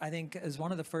month, I think, as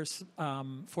one of the first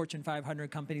Fortune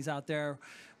 500 companies out there,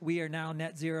 we are now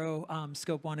net zero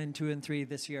Scope 1 and 2 and 3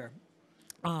 this year.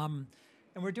 And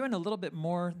we're doing a little bit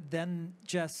more than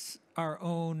just our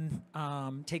own,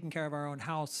 taking care of our own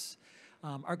house.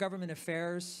 Our government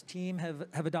affairs team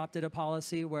have adopted a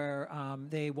policy where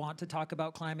they want to talk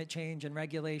about climate change and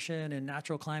regulation and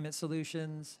natural climate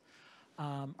solutions.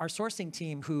 Our sourcing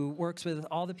team, who works with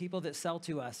all the people that sell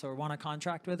to us or want to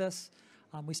contract with us,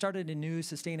 we started a new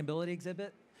sustainability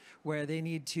exhibit where they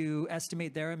need to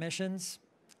estimate their emissions,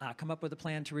 come up with a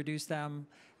plan to reduce them,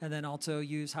 and then also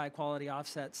use high-quality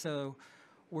offsets. So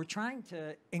we're trying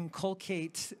to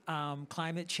inculcate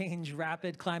climate change,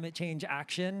 rapid climate change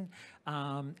action,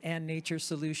 and nature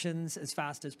solutions as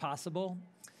fast as possible.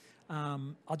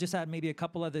 I'll just add maybe a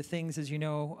couple other things. As you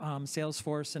know,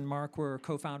 Salesforce and Mark were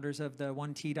co-founders of the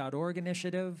 1T.org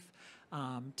initiative.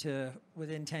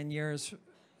 Within 10 years,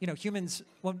 you know, humans,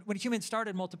 when humans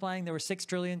started multiplying, there were 6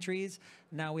 trillion trees.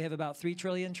 Now we have about 3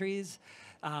 trillion trees.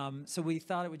 So we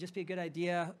thought it would just be a good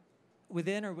idea,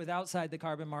 within or outside the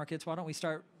carbon markets, why don't we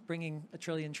start bringing 1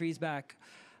 trillion trees back?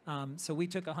 So we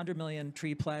took a 100 million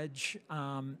tree pledge,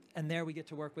 and there we get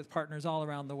to work with partners all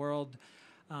around the world.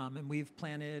 And we've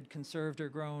planted, conserved, or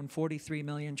grown 43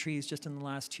 million trees just in the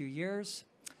last 2 years.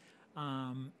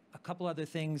 A couple other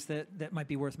things that might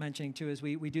be worth mentioning too is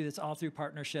we do this all through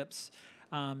partnerships.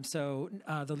 So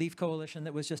the LEAF Coalition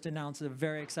that was just announced is a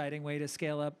very exciting way to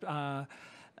scale up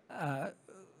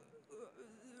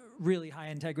really high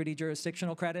integrity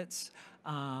jurisdictional credits.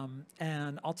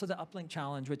 And also the Uplink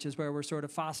Challenge, which is where we're sort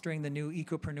of fostering the new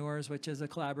ecopreneurs, which is a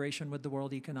collaboration with the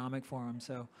World Economic Forum.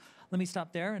 So let me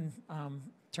stop there and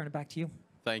turn it back to you.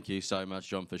 Thank you so much,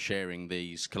 John, for sharing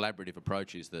these collaborative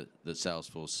approaches that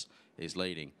Salesforce is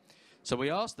leading. So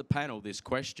we asked the panel this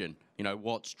question, you know,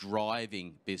 what's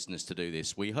driving business to do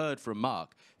this? We heard from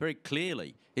Mark very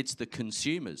clearly it's the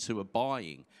consumers who are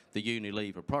buying the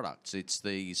Unilever products. It's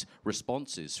these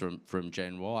responses from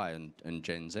Gen Y and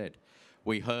Gen Z.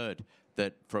 We heard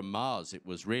that from Mars it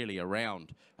was really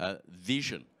around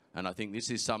vision, and I think this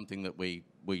is something that we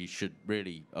should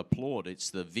really applaud.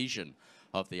 It's the vision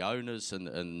of the owners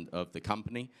and of the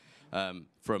company.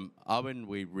 From Owen,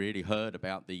 we really heard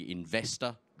about the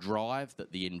investor drive,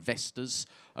 that the investors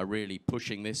are really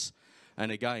pushing this.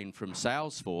 And again, from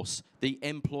Salesforce, the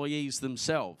employees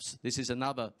themselves. This is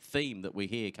another theme that we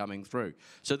hear coming through.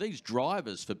 So these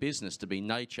drivers for business to be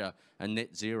nature and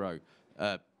net zero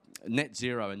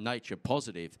and nature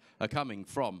positive are coming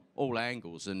from all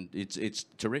angles, and it's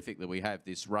terrific that we have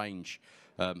this range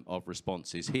of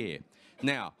responses here.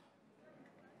 Now,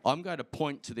 I'm going to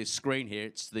point to this screen here.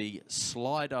 It's the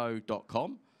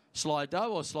slido.com.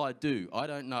 Slido or Slido? I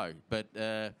don't know, but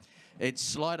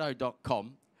it's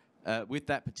slido.com. With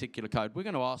that particular code, we're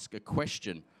going to ask a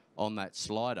question on that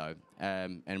Slido,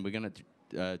 and we're going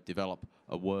to develop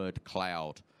a word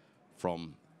cloud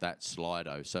from that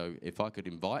Slido. So if I could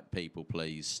invite people,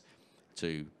 please,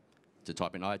 to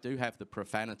type in. I do have the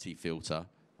profanity filter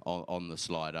on the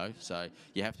Slido, so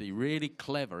you have to be really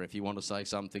clever if you want to say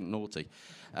something naughty.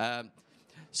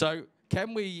 So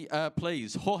can we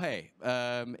please, Jorge,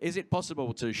 is it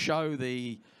possible to show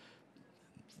the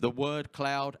word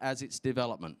cloud as its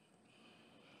development?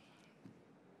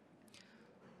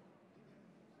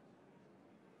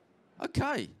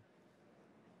 Okay.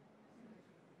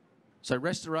 So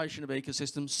restoration of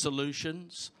ecosystems,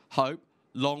 solutions, hope,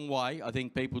 long way. I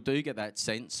think people do get that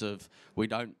sense of we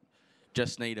don't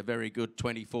just need a very good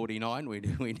 2049,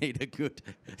 we need a good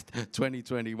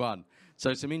 2021.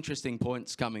 So some interesting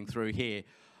points coming through here.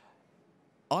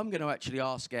 I'm going to actually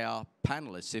ask our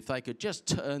panelists if they could just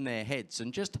turn their heads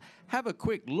and just have a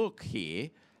quick look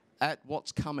here at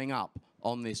what's coming up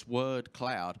on this word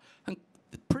cloud. And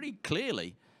pretty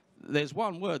clearly, there's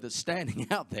one word that's standing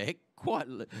out there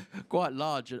quite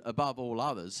large above all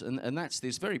others, and that's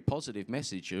this very positive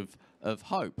message of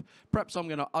hope. Perhaps I'm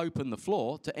going to open the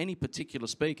floor to any particular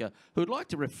speaker who'd like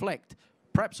to reflect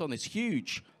perhaps on this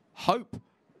huge hope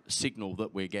signal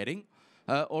that we're getting,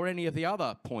 or any of the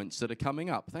other points that are coming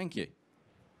up. Thank you.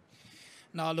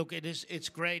 Now, look, it's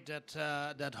great that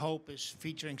that hope is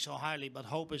featuring so highly, but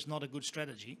hope is not a good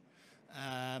strategy,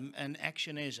 and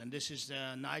action is. And this is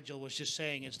Nigel was just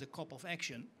saying, it's the COP of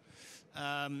action.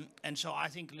 And so I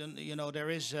think, you know, there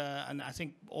is, and I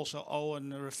think also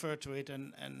Owen referred to it,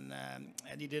 and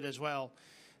he did as well.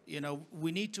 You know,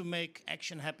 we need to make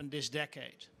action happen this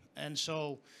decade. And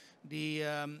so the,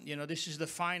 you know, this is the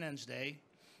Finance Day.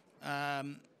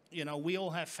 You know, we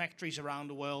all have factories around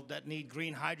the world that need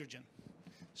green hydrogen.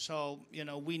 So, you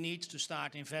know, we need to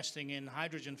start investing in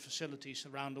hydrogen facilities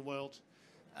around the world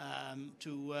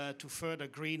to further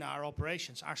green our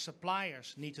operations. Our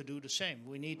suppliers need to do the same.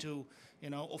 We need to, you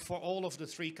know, for all of the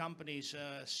 3 companies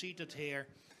seated here,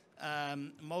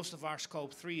 most of our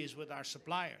Scope 3 is with our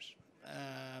suppliers,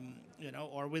 you know,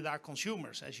 or with our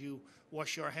consumers as you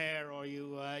wash your hair or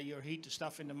you heat the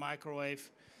stuff in the microwave.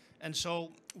 And so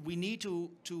we need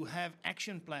to have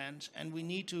action plans, and we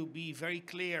need to be very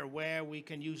clear where we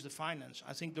can use the finance.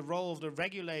 I think the role of the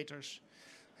regulators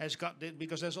has got,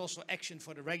 because there's also action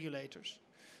for the regulators.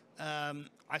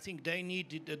 I think they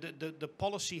need the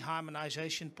policy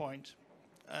harmonization point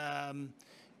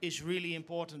is really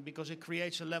important, because it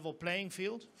creates a level playing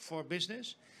field for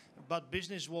business, but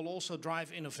business will also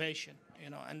drive innovation, you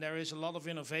know, and there is a lot of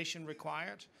innovation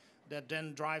required that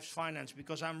then drives finance,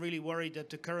 because I'm really worried that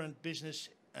the current business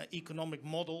economic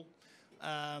model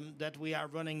that we are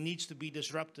running needs to be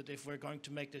disrupted if we're going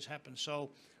to make this happen.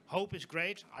 So hope is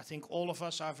great. I think all of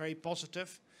us are very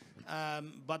positive,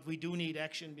 but we do need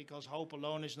action, because hope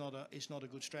alone is not a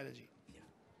good strategy.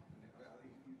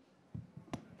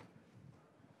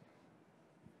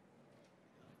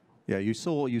 Yeah, you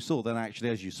saw then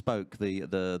actually as you spoke, the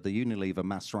Unilever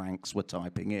mass ranks were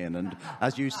typing in, and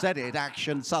as you said it,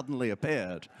 action suddenly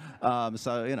appeared.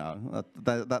 So you know,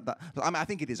 I mean, I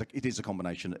think it is a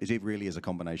combination. It really is a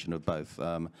combination of both.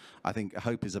 I think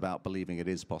hope is about believing it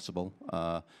is possible,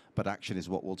 but action is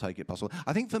what will take it possible.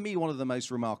 I think for me, one of the most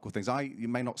remarkable things, you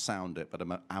may not sound it, but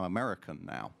I'm American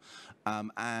now,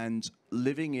 and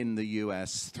living in the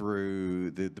US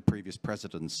through the previous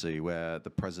presidency, where the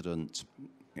president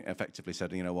effectively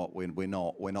said, you know what, we're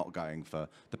not going for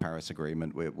the Paris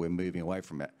Agreement. We're moving away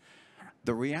from it.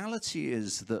 The reality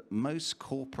is that most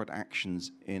corporate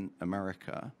actions in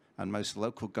America and most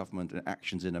local government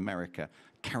actions in America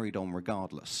carried on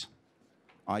regardless.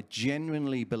 I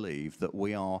genuinely believe that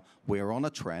we're on a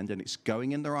trend, and it's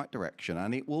going in the right direction,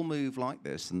 and it will move like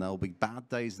this, and there'll be bad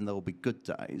days and there'll be good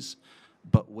days.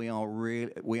 But we are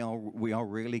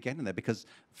really getting there, because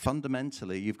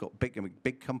fundamentally you've got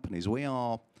big companies. We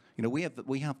have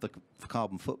the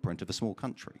carbon footprint of a small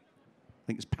country. I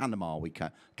think it's Panama we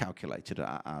calculated it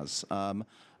as. And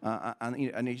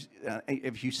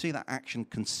if you see that action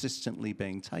consistently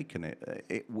being taken,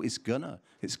 it's gonna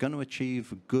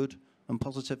achieve good and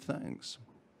positive things.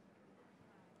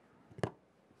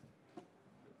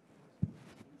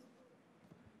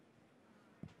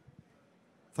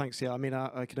 Thanks. Yeah, I mean,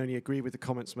 I can only agree with the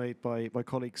comments made by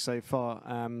colleagues so far,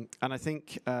 and I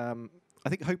think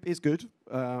hope is good.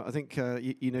 I think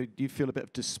you feel a bit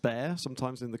of despair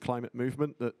sometimes in the climate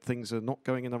movement that things are not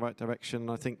going in the right direction.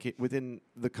 I think within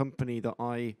the company that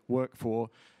I work for,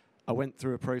 I went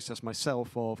through a process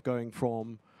myself of going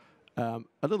from a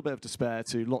little bit of despair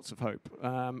to lots of hope,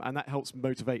 and that helps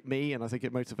motivate me, and I think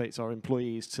it motivates our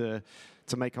employees to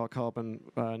make our carbon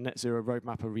net zero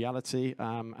roadmap a reality,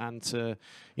 and to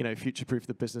future-proof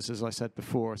the business, as I said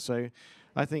before. So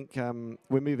I think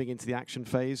we're moving into the action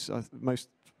phase. Most,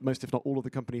 if not all, of the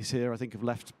companies here, I think, have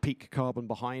left peak carbon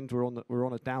behind. We're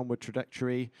on a downward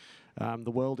trajectory.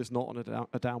 The world is not on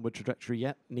a downward trajectory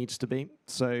yet. Needs to be.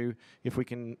 So if we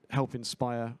can help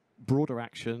inspire broader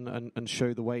action and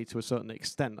show the way to a certain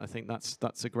extent, I think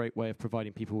that's a great way of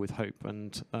providing people with hope,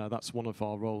 and that's one of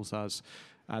our roles as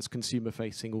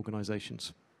consumer-facing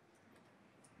organisations.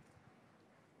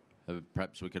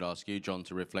 Perhaps we could ask you, John,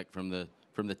 to reflect from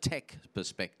the tech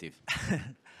perspective.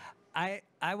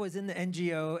 I was in the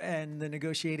NGO and the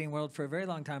negotiating world for a very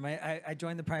long time. I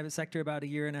joined the private sector about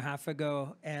 1.5 years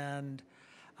ago, and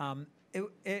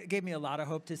it gave me a lot of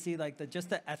hope to see just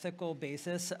the ethical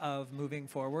basis of moving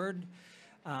forward.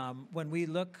 When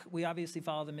we obviously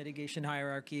follow the mitigation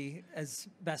hierarchy as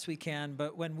best we can,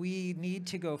 but when we need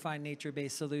to go find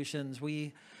nature-based solutions,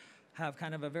 we have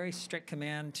kind of a very strict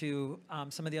command to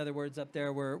some of the other words up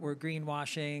there were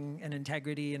greenwashing and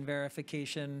integrity and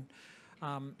verification.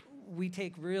 We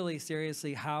take really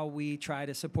seriously how we try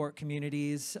to support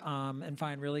communities and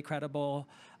find really credible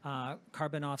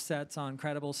carbon offsets on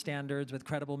credible standards with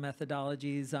credible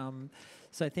methodologies.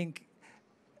 So I think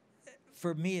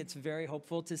for me, it's very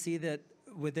hopeful to see that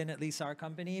within at least our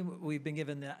company, we've been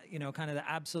given the, kind of the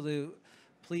absolute,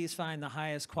 please find the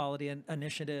highest quality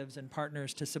initiatives and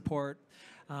partners to support.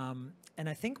 And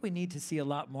I think we need to see a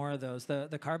lot more of those.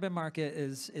 The carbon market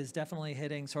is definitely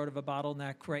hitting sort of a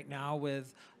bottleneck right now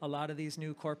with a lot of these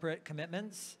new corporate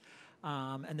commitments.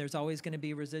 And there's always going to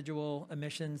be residual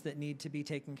emissions that need to be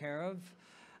taken care of.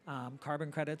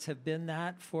 Carbon credits have been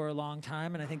that for a long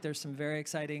time, and I think there's some very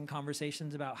exciting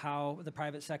conversations about how the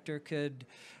private sector could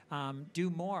do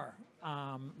more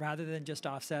rather than just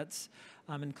offsets.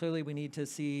 And clearly we need to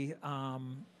see a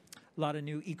lot of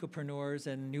new ecopreneurs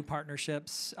and new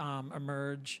partnerships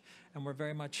emerge, and we're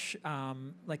very much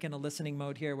like in a listening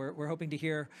mode here. We're hoping to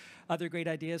hear other great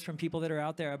ideas from people that are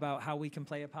out there about how we can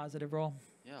play a positive role.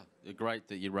 Yeah, great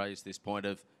that you raised this point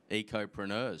of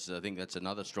ecopreneurs. I think that's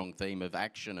another strong theme of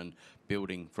action and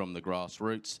building from the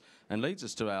grassroots, and leads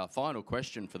us to our final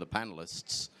question for the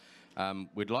panelists.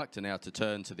 We'd like to now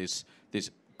turn to this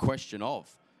question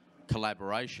of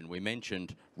collaboration. We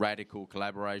mentioned radical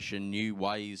collaboration, new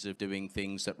ways of doing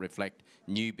things that reflect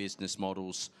new business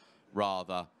models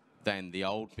rather than the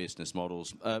old business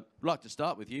models. I'd like to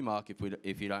start with you, Mark,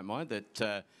 if you don't mind,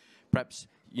 that perhaps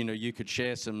you could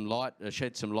shed some light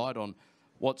on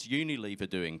what's Unilever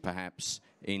doing, perhaps,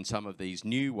 in some of these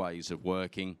new ways of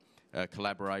working,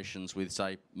 collaborations with,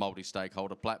 say,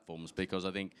 multi-stakeholder platforms, because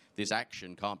I think this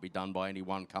action can't be done by any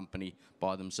one company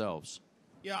by themselves.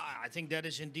 Yeah, I think that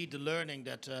is indeed the learning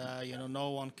that no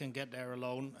one can get there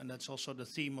alone, and that's also the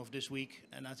theme of this week.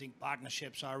 And I think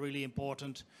partnerships are really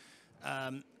important.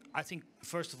 I think,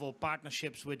 first of all,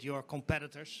 partnerships with your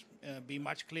competitors. Be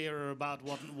much clearer about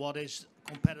what is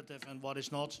competitive and what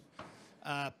is not.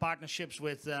 Partnerships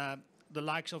with the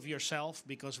likes of yourself,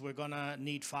 because we're going to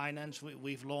need finance.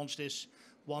 We've launched this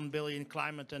 1 billion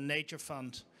climate and nature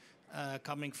fund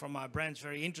coming from our brands.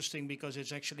 Very interesting, because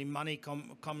it's actually money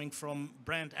coming from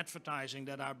brand advertising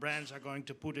that our brands are going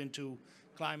to put into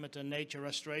climate and nature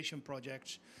restoration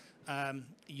projects.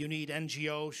 You need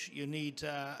NGOs, you need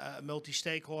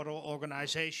multi-stakeholder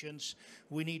organizations,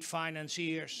 we need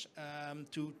financiers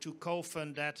to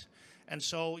co-fund that. And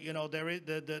so, you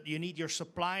need your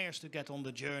suppliers to get on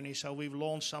the journey. So we've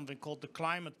launched something called the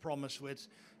Climate Promise with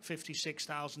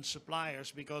 56,000 suppliers,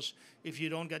 because if you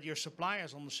don't get your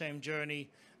suppliers on the same journey,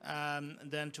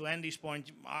 then to Andy's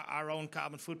point, our own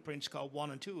carbon footprint, scope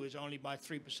 1 and 2, is only by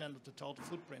 3% of the total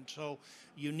footprint. So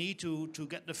you need to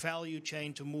get the value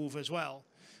chain to move as well.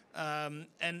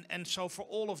 And so for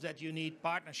all of that, you need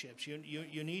partnerships.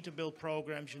 You need to build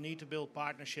programs, you need to build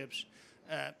partnerships.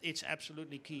 It's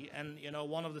absolutely key. And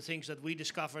one of the things that we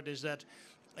discovered is that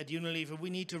at Unilever we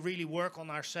need to really work on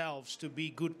ourselves to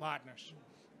be good partners,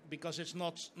 because it's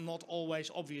not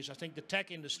always obvious. I think the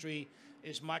tech industry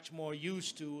is much more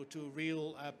used to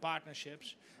real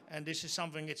partnerships, and this is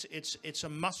something, it's a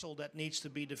muscle that needs to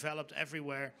be developed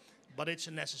everywhere, but it's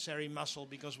a necessary muscle,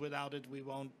 because without it we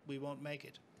won't make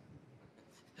it.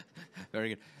 Very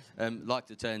good. I'd like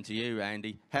to turn to you,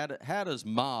 Andy. How does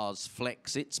Mars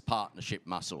flex its partnership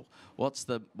muscle? What's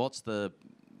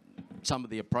some of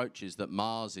the approaches that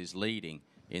Mars is leading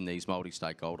in these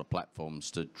multi-stakeholder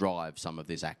platforms to drive some of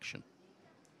this action?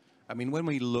 I mean, when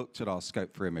we looked at our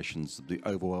scope 3 emissions, the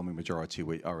overwhelming majority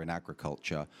are in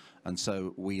agriculture, and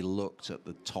so we looked at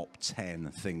the top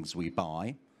 10 things we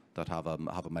buy that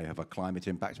may have a climate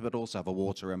impact, but also have a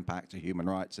water impact, a human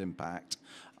rights impact,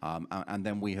 and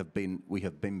then we have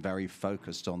been very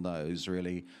focused on those,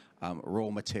 really. Raw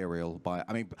material part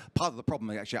of the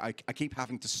problem, actually, I keep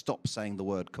having to stop saying the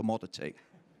word commodity,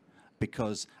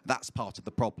 because that's part of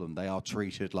the problem. They are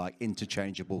treated like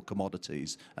interchangeable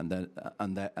commodities, and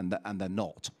they're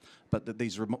not. But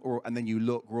and then you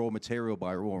look raw material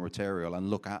by raw material and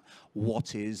look at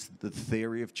what is the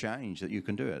theory of change that you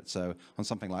can do it. So on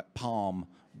something like palm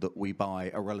that we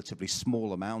buy a relatively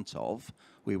small amount of,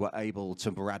 we were able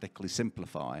to radically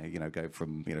simplify. Go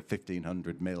from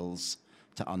 1,500 mils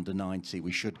to under 90.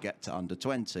 We should get to under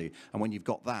 20. And when you've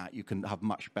got that, you can have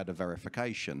much better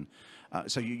verification.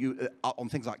 So on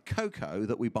things like cocoa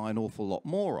that we buy an awful lot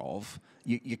more of,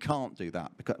 you can't do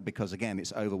that because again,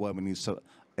 it's overwhelmingly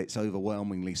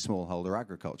smallholder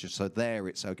agriculture. So there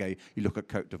it's okay. You look at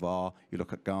Côte d'Ivoire, you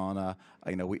look at Ghana,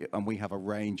 we have a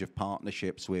range of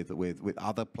partnerships with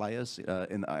other players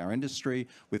in our industry,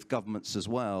 with governments as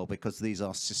well, because these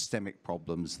are systemic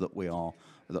problems that we're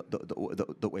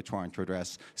trying to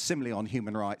address. Similarly on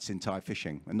human rights in Thai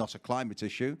fishing, and not a climate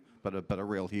issue, but a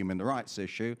real human rights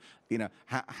issue.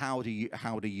 How do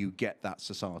you get that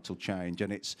societal change?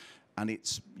 And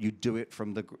it's you do it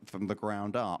from the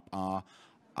ground up.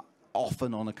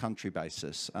 Often on a country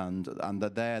basis, and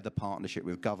there the partnership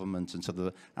with government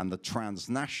and the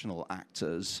transnational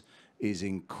actors is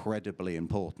incredibly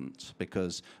important,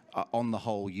 because on the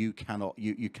whole you cannot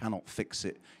fix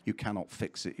it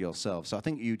yourself. So I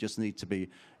think you just need to be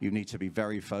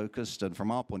very focused, and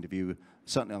from our point of view,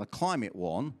 certainly on the climate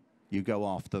one, you go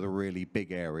after the really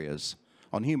big areas.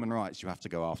 On human rights, you have to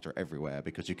go after it everywhere,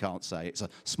 because you can't say it's a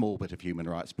small bit of human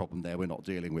rights problem there we're not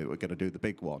dealing with, we're going to do the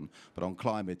big one. But on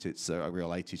climate, it's a real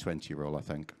 80-20 rule, I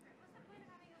think.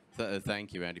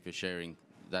 Thank you, Andy, for sharing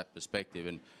that perspective.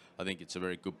 And I think it's a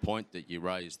very good point that you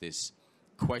raised this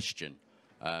question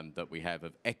that we have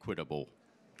of equitable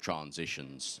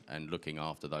transitions and looking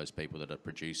after those people that are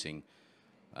producing,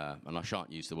 and I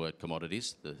shan't use the word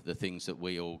commodities, the things that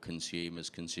we all consume as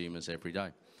consumers every day.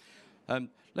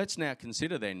 Let's now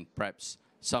consider then perhaps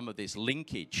some of this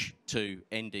linkage to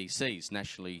NDCs,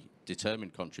 nationally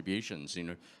determined contributions.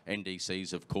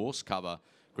 NDCs, of course, cover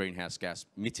greenhouse gas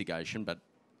mitigation, but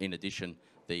in addition,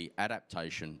 the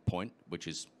adaptation point, which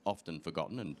is often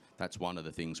forgotten, and that's one of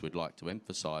the things we'd like to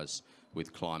emphasise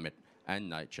with climate and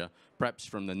nature. Perhaps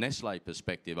from the Nestlé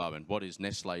perspective, Owen, what is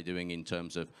Nestlé doing in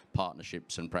terms of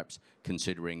partnerships and perhaps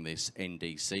considering this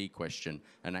NDC question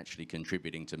and actually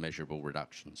contributing to measurable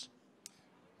reductions?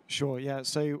 Sure, yeah.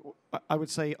 So I would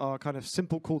say our kind of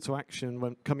simple call to action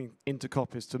when coming into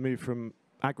COP is to move from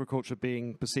agriculture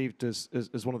being perceived as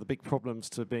one of the big problems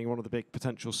to being one of the big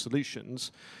potential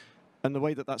solutions. And the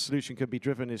way that solution can be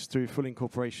driven is through full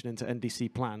incorporation into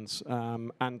NDC plans,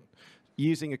 and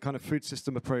using a kind of food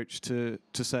system approach to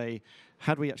say,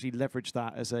 how do we actually leverage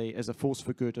that as a force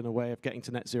for good and a way of getting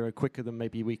to net zero quicker than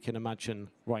maybe we can imagine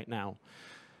right now?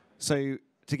 So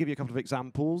to give you a couple of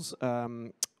examples,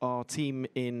 our team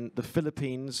in the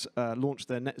Philippines launched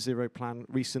their net zero plan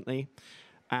recently.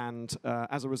 And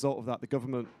as a result of that, the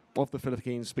government of the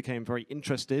Philippines became very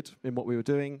interested in what we were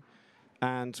doing.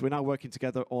 And we're now working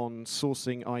together on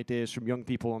sourcing ideas from young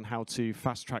people on how to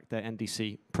fast track their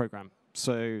NDC program.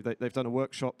 So they've done a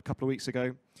workshop a couple of weeks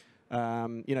ago,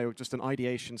 just an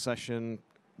ideation session,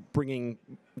 bringing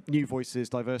new voices,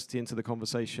 diversity into the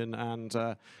conversation. And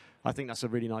I think that's a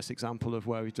really nice example of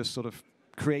where we just sort of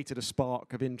created a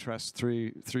spark of interest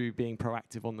through being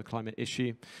proactive on the climate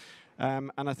issue.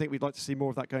 And I think we'd like to see more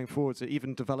of that going forward. So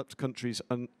even developed countries,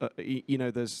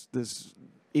 there's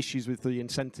issues with the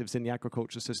incentives in the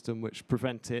agriculture system which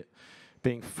prevent it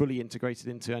being fully integrated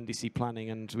into NDC planning,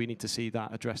 and we need to see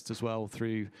that addressed as well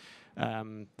through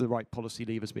the right policy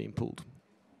levers being pulled.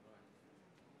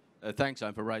 Thanks,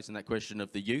 Owen, for raising that question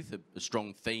of the youth, a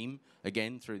strong theme,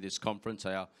 again, through this conference.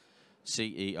 Our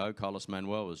CEO, Carlos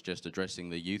Manuel, was just addressing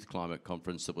the Youth Climate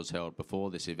Conference that was held before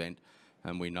this event,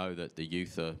 and we know that the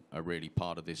youth are really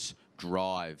part of this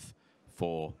drive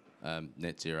for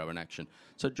net zero in action.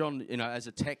 So, John, as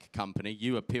a tech company,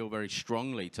 you appeal very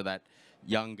strongly to that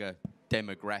younger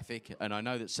demographic, and I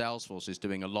know that Salesforce is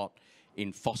doing a lot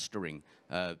in fostering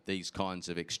these kinds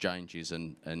of exchanges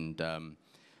and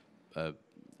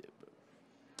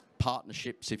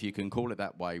partnerships, if you can call it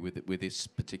that way, with this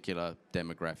particular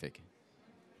demographic.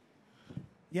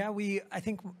 Yeah, I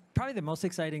think probably the most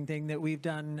exciting thing that we've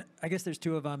done, I guess there's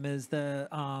two of them, is the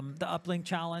Uplink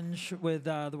Challenge with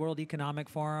the World Economic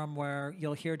Forum, where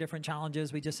you'll hear different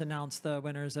challenges. We just announced the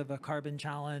winners of a carbon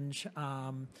challenge.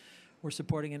 We're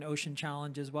supporting an ocean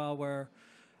challenge as well, where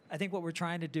I think what we're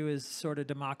trying to do is sort of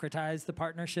democratize the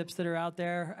partnerships that are out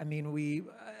there. I mean, we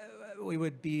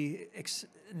would be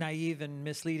naive and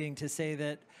misleading to say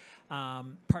that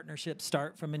partnerships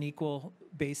start from an equal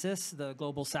basis. The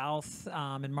global south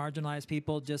and marginalized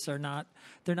people just they're not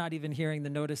even hearing the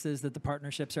notices that the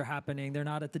partnerships are happening. They're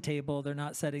not at the table. They're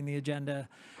not setting the agenda.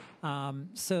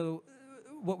 So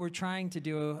what we're trying to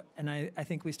do, and I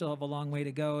think we still have a long way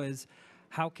to go, is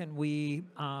how can we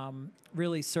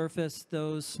really surface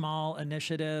those small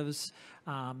initiatives,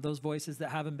 those voices that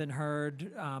haven't been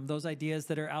heard, those ideas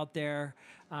that are out there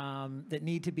that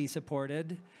need to be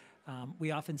supported.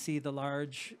 We often see the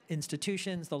large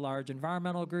institutions, the large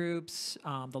environmental groups,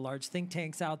 the large think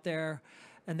tanks out there,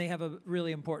 and they have a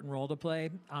really important role to play.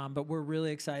 But we're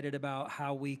really excited about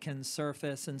how we can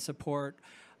surface and support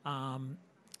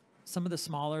some of the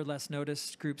smaller, less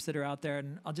noticed groups that are out there.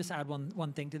 And I'll just add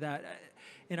one thing to that.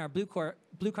 In our blue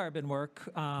carbon work,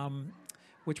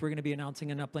 which we're going to be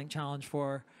announcing an uplink challenge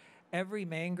for, every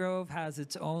mangrove has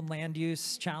its own land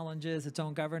use challenges, its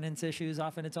own governance issues,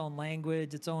 often its own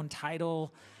language, its own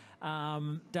title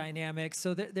dynamics.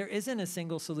 So there isn't a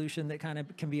single solution that kind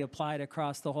of can be applied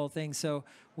across the whole thing. So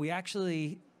we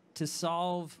actually, to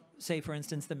solve, say, for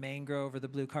instance, the mangrove or the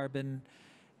blue carbon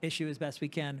issue as best we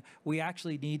can, we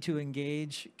actually need to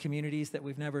engage communities that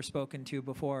we've never spoken to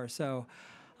before. So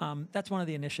that's one of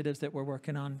the initiatives that we're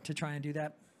working on to try and do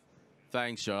that.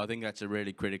 Thanks, Joe. I think that's a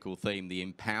really critical theme, the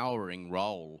empowering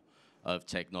role of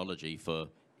technology for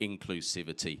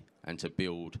inclusivity and to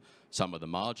build some of the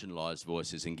marginalised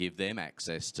voices and give them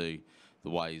access to the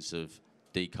ways of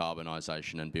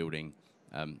decarbonisation and building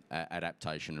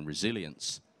adaptation and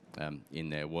resilience in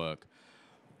their work.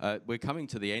 We're coming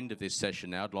to the end of this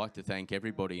session now. I'd like to thank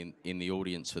everybody in the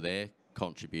audience for their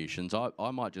contributions.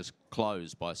 I might just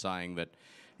close by saying that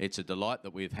it's a delight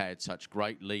that we've had such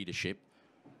great leadership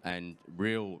and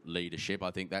real leadership. I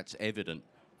think that's evident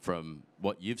from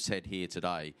what you've said here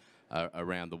today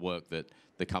around the work that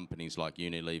the companies like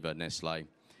Unilever, Nestle,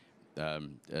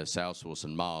 Salesforce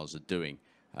and Mars are doing.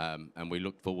 And we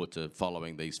look forward to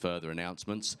following these further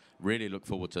announcements. Really look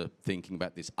forward to thinking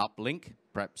about this uplink.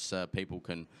 Perhaps people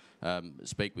can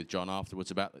speak with John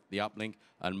afterwards about the uplink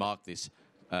and mark this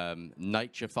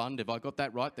Nature Fund. Have I got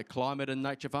that right? The Climate and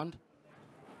Nature Fund?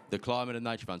 The Climate and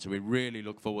Nature Fund. So we really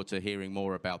look forward to hearing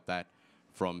more about that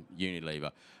from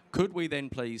Unilever. Could we then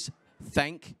please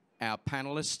thank our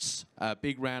panellists? A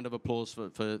big round of applause for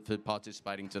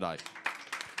participating today.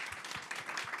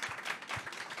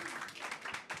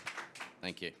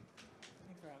 Thank you.